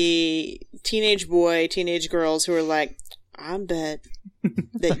the teenage girls who are like, I bet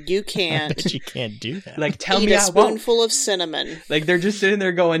that you can't. I bet you can't do that. Like, tell eat me a I won't. spoonful of cinnamon. Like, they're just sitting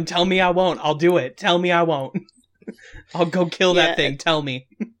there going, tell me I won't. I'll do it. Tell me I won't. I'll go kill that thing. Tell me.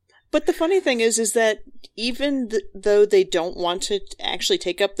 But the funny thing is that even though they don't want to actually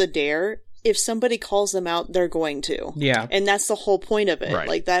take up the dare, if somebody calls them out, they're going to. Yeah. And that's the whole point of it. Right.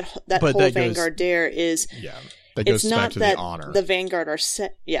 Like, that But whole that Vanguard dare is... Yeah. That goes it's back not to that the honor. the Vanguard are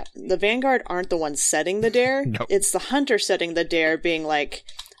set. Yeah, the Vanguard aren't the ones setting the dare. Nope. It's the hunter setting the dare, being like,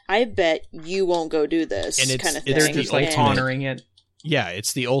 "I bet you won't go do this," And kind of it's thing. They're just like honoring it. Yeah,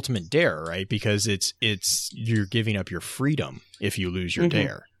 it's the ultimate dare, right? Because it's you're giving up your freedom if you lose your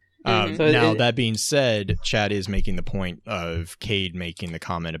dare. So Now, that being said, Chad is making the point of Cade making the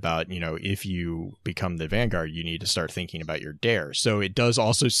comment about, if you become the Vanguard, you need to start thinking about your dare. So it does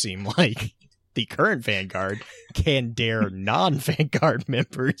also seem like the current Vanguard can dare non-Vanguard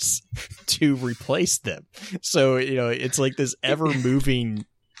members to replace them. So, it's like this ever-moving...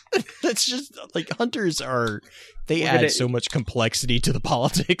 That's just, like, hunters are... They add so much complexity to the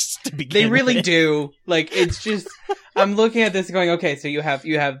politics to begin They really with. do. Like, it's just... I'm looking at this going, okay, so you have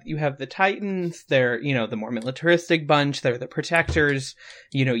the Titans, they're, the more militaristic bunch, they're the protectors,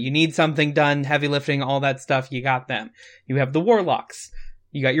 you need something done, heavy lifting, all that stuff, you got them. You have the Warlocks.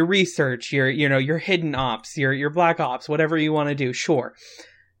 You got your research, your hidden ops, your black ops, whatever you want to do, sure.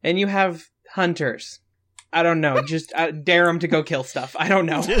 And you have hunters. I don't know, just dare them to go kill stuff. I don't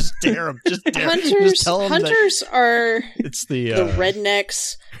know. Just dare them. Just dare. Hunters. Just tell them Hunters are it's the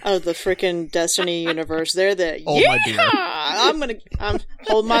rednecks of the freaking Destiny universe. They're the hold my beer. I'm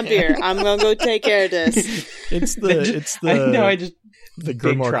hold my beer. I'm gonna go take care of this. It's the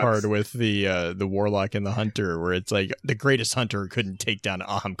Grimoire card with the Warlock and the Hunter, where it's like the greatest hunter couldn't take down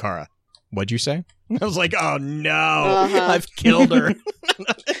Ahamkara. What'd you say? I was like, oh no, I've killed her.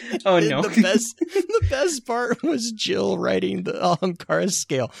 Oh no. The best part was Jill writing the Ahamkara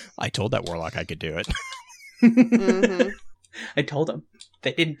scale. I told that Warlock I could do it. Mm-hmm. I told them.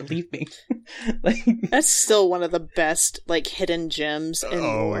 They didn't believe me. That's still one of the best, like, hidden gems in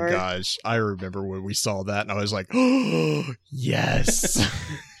lore. Oh my gosh. I remember when we saw that and I was like, oh, yes.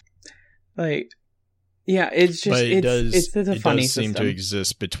 Yeah, it's just, but it a funny does seem system. to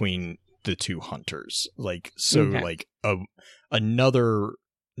exist between the two hunters. Like, so, like, another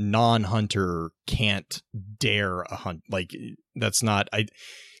non-hunter can't dare a hunt. Like, that's not...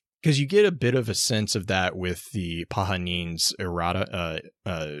 Because you get a bit of a sense of that with the Pahanin's errata,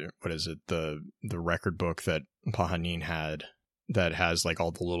 what is it? The record book that Pahanin had that has like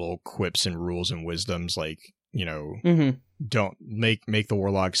all the little quips and rules and wisdoms, like, don't make the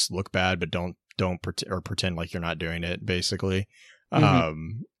Warlocks look bad, but don't pretend like you're not doing it, basically.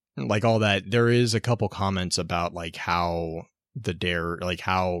 Like all that. There is a couple comments about like how the dare, like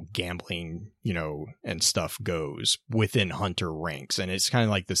how gambling, and stuff goes within hunter ranks. And it's kind of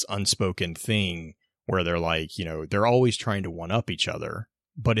like this unspoken thing where they're like, they're always trying to one up each other,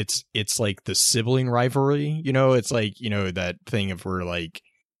 but it's like the sibling rivalry, it's like, that thing of where like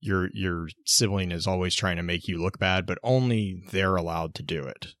your sibling is always trying to make you look bad, but only they're allowed to do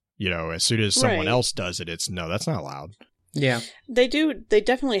it. As soon as someone else does it, it's no, that's not allowed. Yeah. They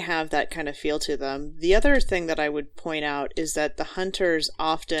definitely have that kind of feel to them. The other thing that I would point out is that the hunters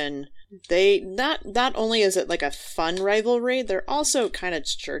often, they, not only is it like a fun rivalry, they're also kind of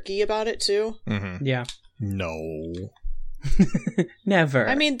jerky about it too. Mm-hmm. Yeah. No. Never.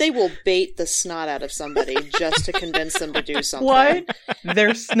 I mean, they will bait the snot out of somebody just to convince them to do something. What?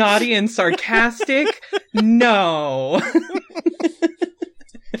 They're snotty and sarcastic? No.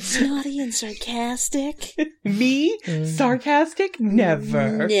 Snotty and sarcastic? Me? Sarcastic?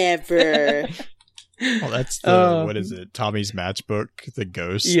 Never. Never. Well, that's the, what is it? Tommy's matchbook, the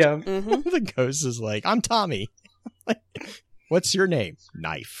ghost. Yeah. Mm-hmm. The ghost is like, I'm Tommy. What's your name?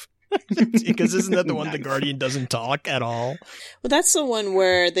 Knife. Because isn't that the one the Guardian doesn't talk at all? Well, that's the one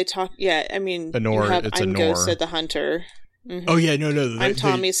where they talk. Yeah, I mean, Anor, you have it's I'm Anor. Ghost, said the hunter. Mm-hmm. Oh, yeah, no. I'm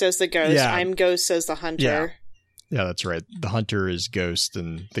Tommy, says the ghost. Yeah. I'm Ghost, says the hunter. Yeah, that's right. The hunter is Ghost,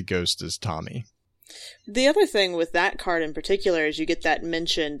 and the ghost is Tommy. The other thing with that card in particular is you get that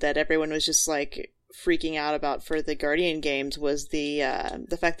mention that everyone was just like freaking out about for the Guardian games was the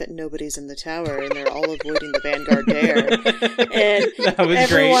fact that nobody's in the tower and they're all avoiding the Vanguard dare. And That was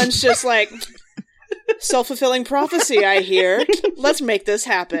everyone's just like, self-fulfilling prophecy, I hear. Let's make this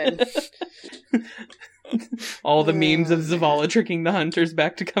happen. All the memes of Zavala tricking the hunters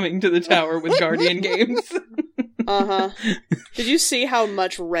back to coming to the tower with Guardian games. Uh-huh. Did you see how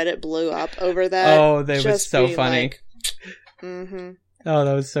much Reddit blew up over that? Oh, that was so being funny. like, mm-hmm. Oh,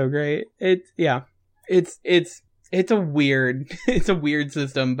 that was so great. It's it's a weird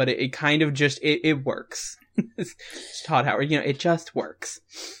system, but it kind of just it works. It's Todd Howard, it just works.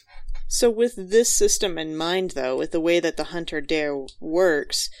 So with this system in mind, though, with the way that the Hunter Dare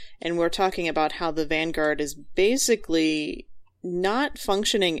works, and we're talking about how the Vanguard is basically not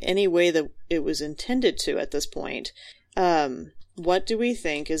functioning any way that it was intended to at this point, what do we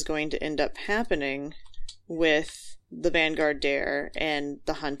think is going to end up happening with the Vanguard Dare and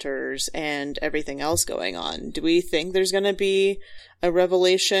the Hunters and everything else going on? Do we think there's going to be a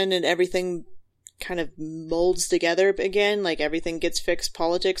revelation and everything kind of molds together again, like everything gets fixed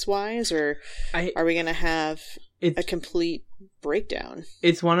politics-wise, or are we going to have a complete breakdown?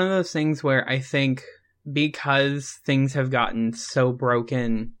 It's one of those things where I think because things have gotten so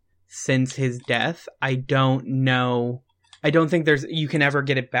broken since his death, I don't think you can ever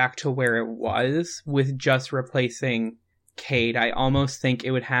get it back to where it was with just replacing Cade. I almost think it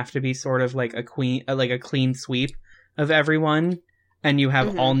would have to be sort of like a clean sweep of everyone, and you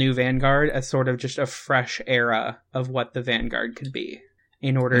have all new Vanguard as sort of just a fresh era of what the Vanguard could be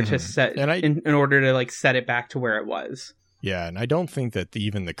in order to set in order to like set it back to where it was. Yeah, and I don't think that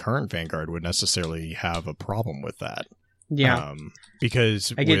even the current Vanguard would necessarily have a problem with that. Yeah,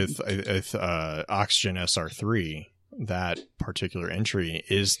 because with Oxygen SR3, that particular entry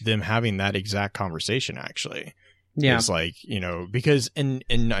is them having that exact conversation. Actually, yeah, it's like because and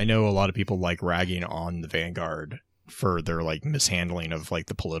I know a lot of people like ragging on the Vanguard for their like mishandling of like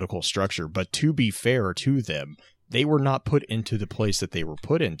the political structure, but to be fair to them, they were not put into the place that they were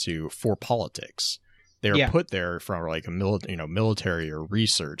put into for politics. They were put there from like a military or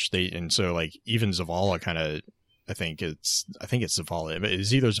research. And so like even Zavala kind of, I think it's Zavala.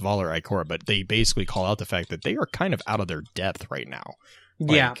 It's either Zavala or Ikora, but they basically call out the fact that they are kind of out of their depth right now.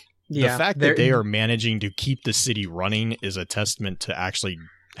 Like, the fact that they are managing to keep the city running is a testament to actually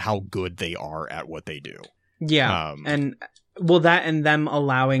how good they are at what they do. Yeah, and that and them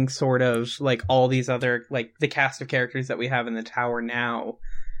allowing sort of like all these other like the cast of characters that we have in the tower now,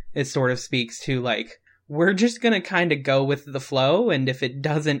 it sort of speaks to like we're just gonna kind of go with the flow, and if it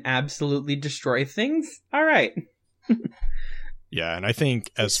doesn't absolutely destroy things, all right. Yeah, and I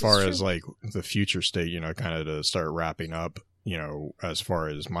think as far as like the future state, kind of to start wrapping up, as far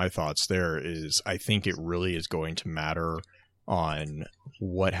as my thoughts there is, I think it really is going to matter on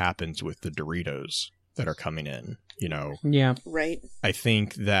what happens with the Doritos that are coming in, Yeah. Right. I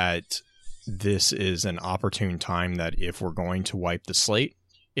think that this is an opportune time that if we're going to wipe the slate,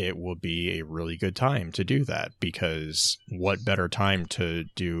 it will be a really good time to do that, because what better time to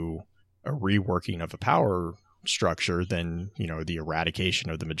do a reworking of a power structure than, the eradication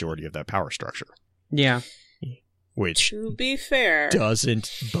of the majority of that power structure. Yeah. Which, to be fair, doesn't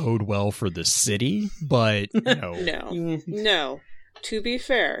bode well for the city, but, No. To be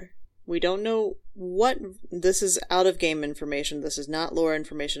fair, we don't know what... This is out-of-game information. This is not lore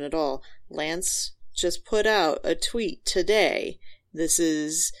information at all. Lance just put out a tweet today. This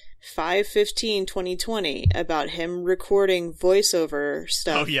is 5/15/2020 about him recording voiceover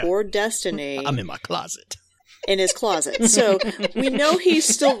stuff for Destiny. I'm in my closet. In his closet. So we know he's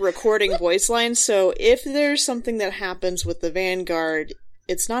still recording voice lines, so if there's something that happens with the Vanguard,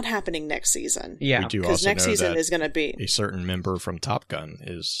 it's not happening next season. Yeah. We do also next know season that is going to be... a certain member from Top Gun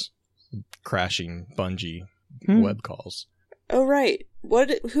is crashing Bungie web calls. Oh, right.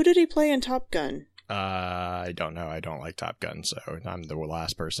 Who did he play in Top Gun? I don't know. I don't like Top Gun, so I'm the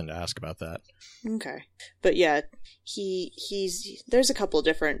last person to ask about that. Okay. But yeah, there's a couple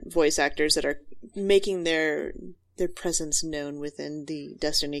different voice actors that are making their presence known within the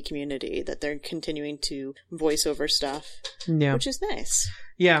Destiny community, that they're continuing to voice over stuff. Yeah. Which is nice.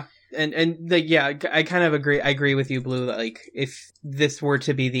 Yeah. I kind of agree. I agree with you, Blue, that like if this were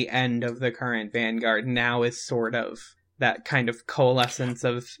to be the end of the current Vanguard, now is sort of that kind of coalescence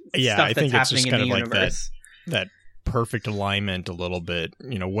of stuff that's happening in the universe. That perfect alignment a little bit,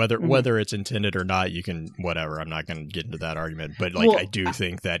 whether it's intended or not, you can, whatever, I'm not going to get into that argument, but I do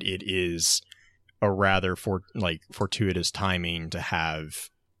think that it is a rather fortuitous timing to have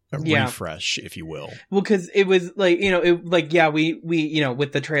a refresh, if you will. Well, because it was we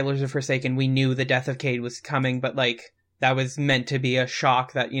with the trailers of Forsaken, we knew the death of Cade was coming, but that was meant to be a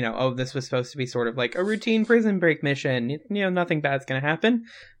shock that, this was supposed to be sort of like a routine prison break mission. Nothing bad's going to happen.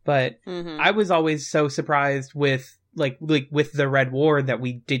 But I was always so surprised with with the Red War that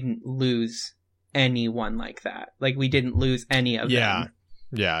we didn't lose anyone like that. We didn't lose any of them.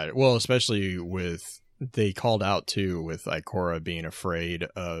 Yeah. Well, especially they called out too with Ikora being afraid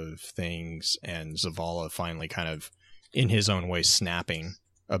of things and Zavala finally kind of in his own way snapping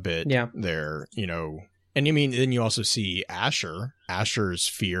a bit there, And then you also see Asher's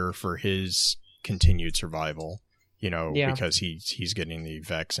fear for his continued survival. because he's getting the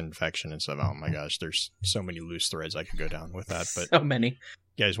Vex infection and stuff. Oh my gosh, there's so many loose threads I could go down with that. But so many.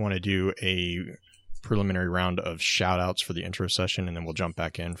 You guys want to do a preliminary round of shout outs for the intro session, and then we'll jump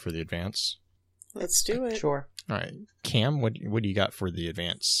back in for the advance? Let's do it. Sure. All right. Cam, what do you got for the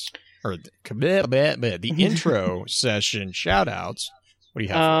advance? Or the intro session shout outs? What do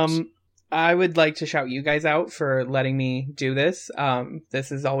you have for us? I would like to shout you guys out for letting me do this. This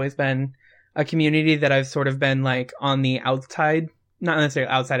has always been a community that I've sort of been like on the outside, not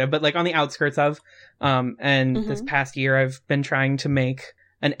necessarily outside of, but like on the outskirts of. And this past year I've been trying to make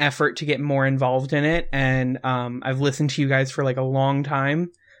an effort to get more involved in it. And I've listened to you guys for like a long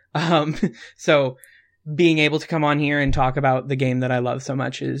time. So being able to come on here and talk about the game that I love so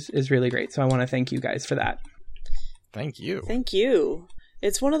much is really great. So I want to thank you guys for that. Thank you. Thank you.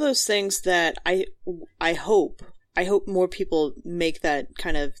 It's one of those things that I hope more people make that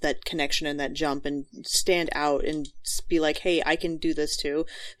kind of that connection and that jump and stand out and be like, hey, I can do this too.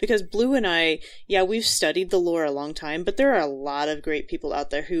 Because Blue and I, we've studied the lore a long time, but there are a lot of great people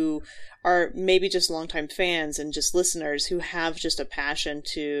out there who are maybe just longtime fans and just listeners who have just a passion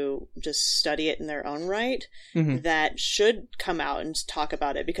to just study it in their own right that should come out and talk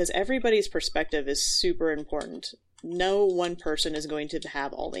about it, because everybody's perspective is super important. No one person is going to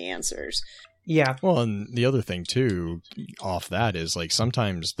have all the answers. Yeah. Well, and the other thing too, off that is like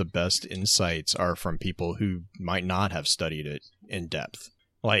sometimes the best insights are from people who might not have studied it in depth.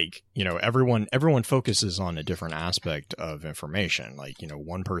 Like, everyone focuses on a different aspect of information. Like,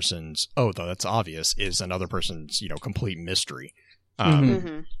 one person's, that's obvious, is another person's, complete mystery. I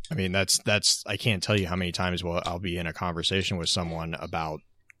mean, that's I can't tell you how many times I'll be in a conversation with someone about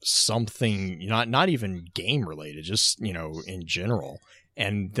something not even game related, just in general,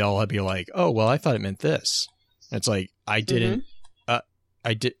 and they'll be like, oh well, I thought it meant this. And it's like, I didn't.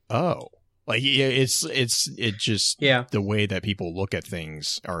 I did. Oh, like it's just the way that people look at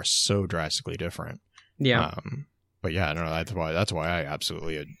things are so drastically different. But yeah, I don't know. That's why I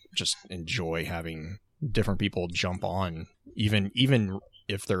absolutely just enjoy having different people jump on, even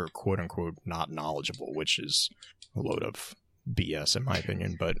if they're quote unquote not knowledgeable, which is a load of BS in my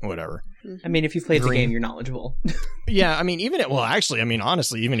opinion, but whatever. I mean, if you played the game, you're knowledgeable. Yeah, I mean,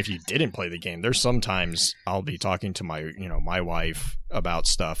 honestly, even if you didn't play the game, there's sometimes I'll be talking to my, my wife about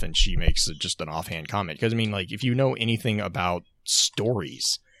stuff and she makes just an offhand comment. Because I mean, like, if you know anything about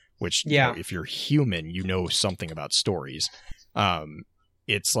stories, which, if you're human, you know something about stories.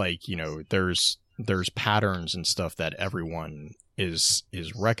 It's like, there's patterns and stuff that everyone is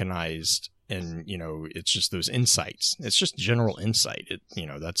recognized. And, it's just those insights. It's just general insight.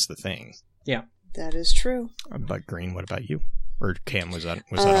 That's the thing. Yeah. That is true. But Green, what about you? Or Cam, was that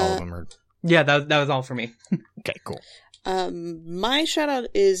all of them? Or... Yeah, that was all for me. Okay, cool. My shout out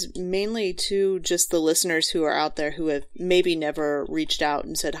is mainly to just the listeners who are out there who have maybe never reached out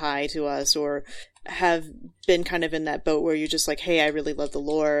and said hi to us, or have been kind of in that boat where you're just like, hey, I really love the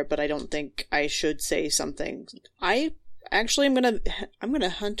lore, but I don't think I should say something. Actually, I'm gonna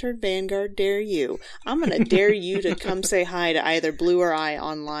Hunter Vanguard dare you. I'm gonna dare you to come say hi to either Blue or I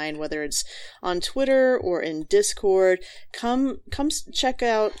online, whether it's on Twitter or in Discord. Come check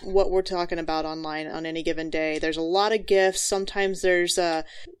out what we're talking about online on any given day. There's a lot of GIFs. Sometimes there's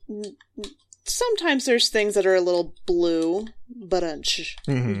things that are a little blue, but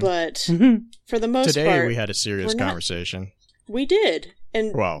for the most part, today we had a serious conversation. We did,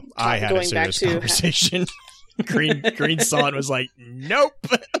 and I had a serious conversation. Green saw it and was like, nope.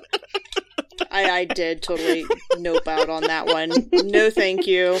 I did totally nope out on that one. No, thank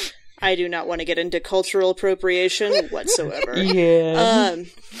you. I do not want to get into cultural appropriation whatsoever. Yeah.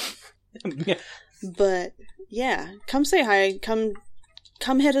 But yeah, come say hi.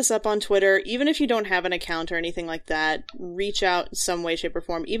 Come hit us up on Twitter. Even if you don't have an account or anything like that, reach out in some way, shape, or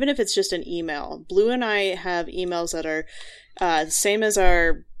form. Even if it's just an email. Blue and I have emails that are same as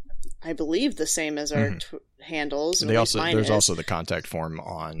our, I believe, the same as our handles. There's also the contact form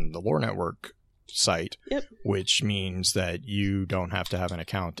on the Lore Network site, which means that you don't have to have an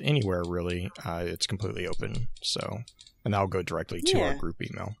account anywhere really. It's completely open, and that'll go directly to our group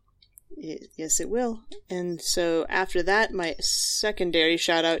email. Yes, it will. And so after that, my secondary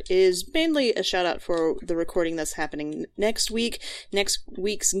shout out is mainly a shout out for the recording that's happening next week. Next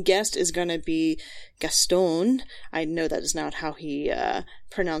week's guest is going to be Gaston. I know that is not how he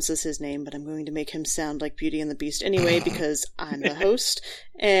pronounces his name, but I'm going to make him sound like Beauty and the Beast anyway, because I'm the host.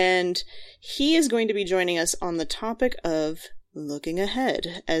 And he is going to be joining us on the topic of looking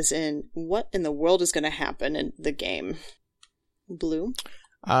ahead, as in what in the world is going to happen in the game. Blue?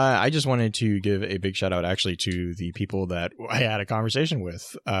 I just wanted to give a big shout out actually to the people that I had a conversation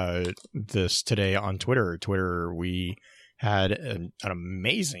with this today on Twitter. We had an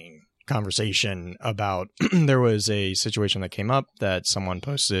amazing conversation about there was a situation that came up that someone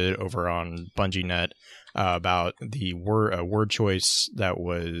posted over on BungieNet about the word choice that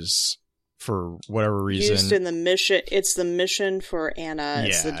was, for whatever reason, used in the mission. It's the mission for Anna.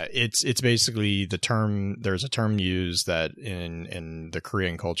 It's basically the term. There's a term used that in the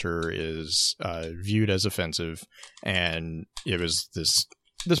Korean culture is viewed as offensive, and it was this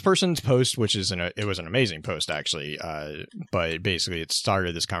person's post, which is it was an amazing post actually. But basically, it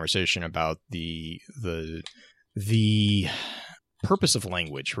started this conversation about the purpose of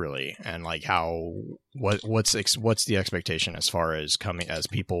language, really, and like how what's the expectation as far as coming as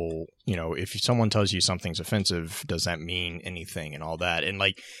people, if someone tells you something's offensive, does that mean anything and all that? And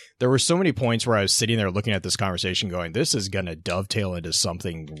like there were so many points where I was sitting there looking at this conversation going, this is gonna dovetail into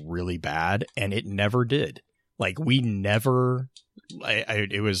something really bad, and it never did. Like we never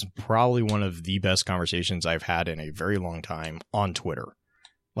it was probably one of the best conversations I've had in a very long time on Twitter.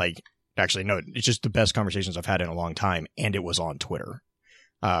 Like, actually, no, it's just the best conversations I've had in a long time, and it was on Twitter,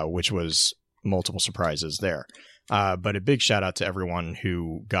 which was multiple surprises there. But a big shout out to everyone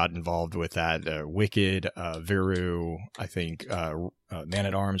who got involved with that. Wicked, Viru, I think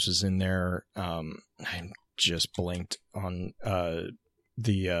Man-at-Arms was in there. I just blinked on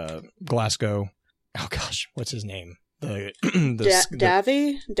the Glasgow. Oh gosh, what's his name? Davy?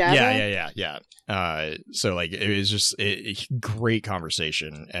 Yeah. So like it was just a great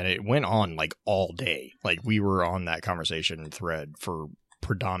conversation, and it went on like all day. Like we were on that conversation thread for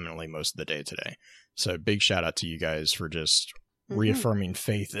predominantly most of the day today. So big shout out to you guys for just reaffirming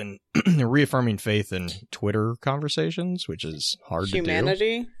faith in Twitter conversations, which is hard to do.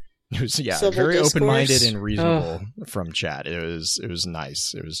 Humanity. It was Civil very discourse. Open-minded and reasonable from chat. It was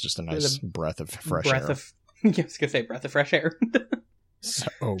nice. It was just a nice breath of fresh air. I was gonna say breath of fresh air. So,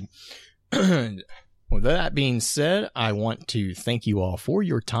 with that being said, I want to thank you all for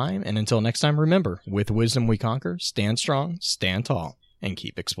your time. And until next time, remember, with wisdom we conquer, stand strong, stand tall, and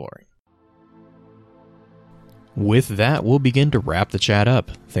keep exploring. With that, we'll begin to wrap the chat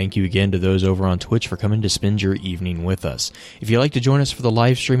up. Thank you again to those over on Twitch for coming to spend your evening with us. If you'd like to join us for the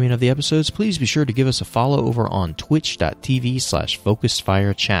live streaming of the episodes, please be sure to give us a follow over on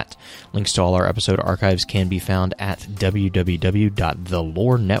twitch.tv/FocusedFireChat. Links to all our episode archives can be found at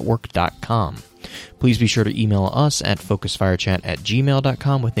www.thelorenetwork.com. Please be sure to email us at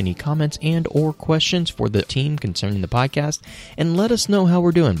FocusedFireChat@gmail.com with any comments and or questions for the team concerning the podcast, and let us know how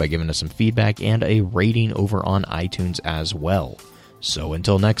we're doing by giving us some feedback and a rating over on iTunes as well. So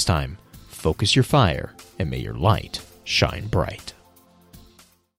until next time, focus your fire and may your light shine bright.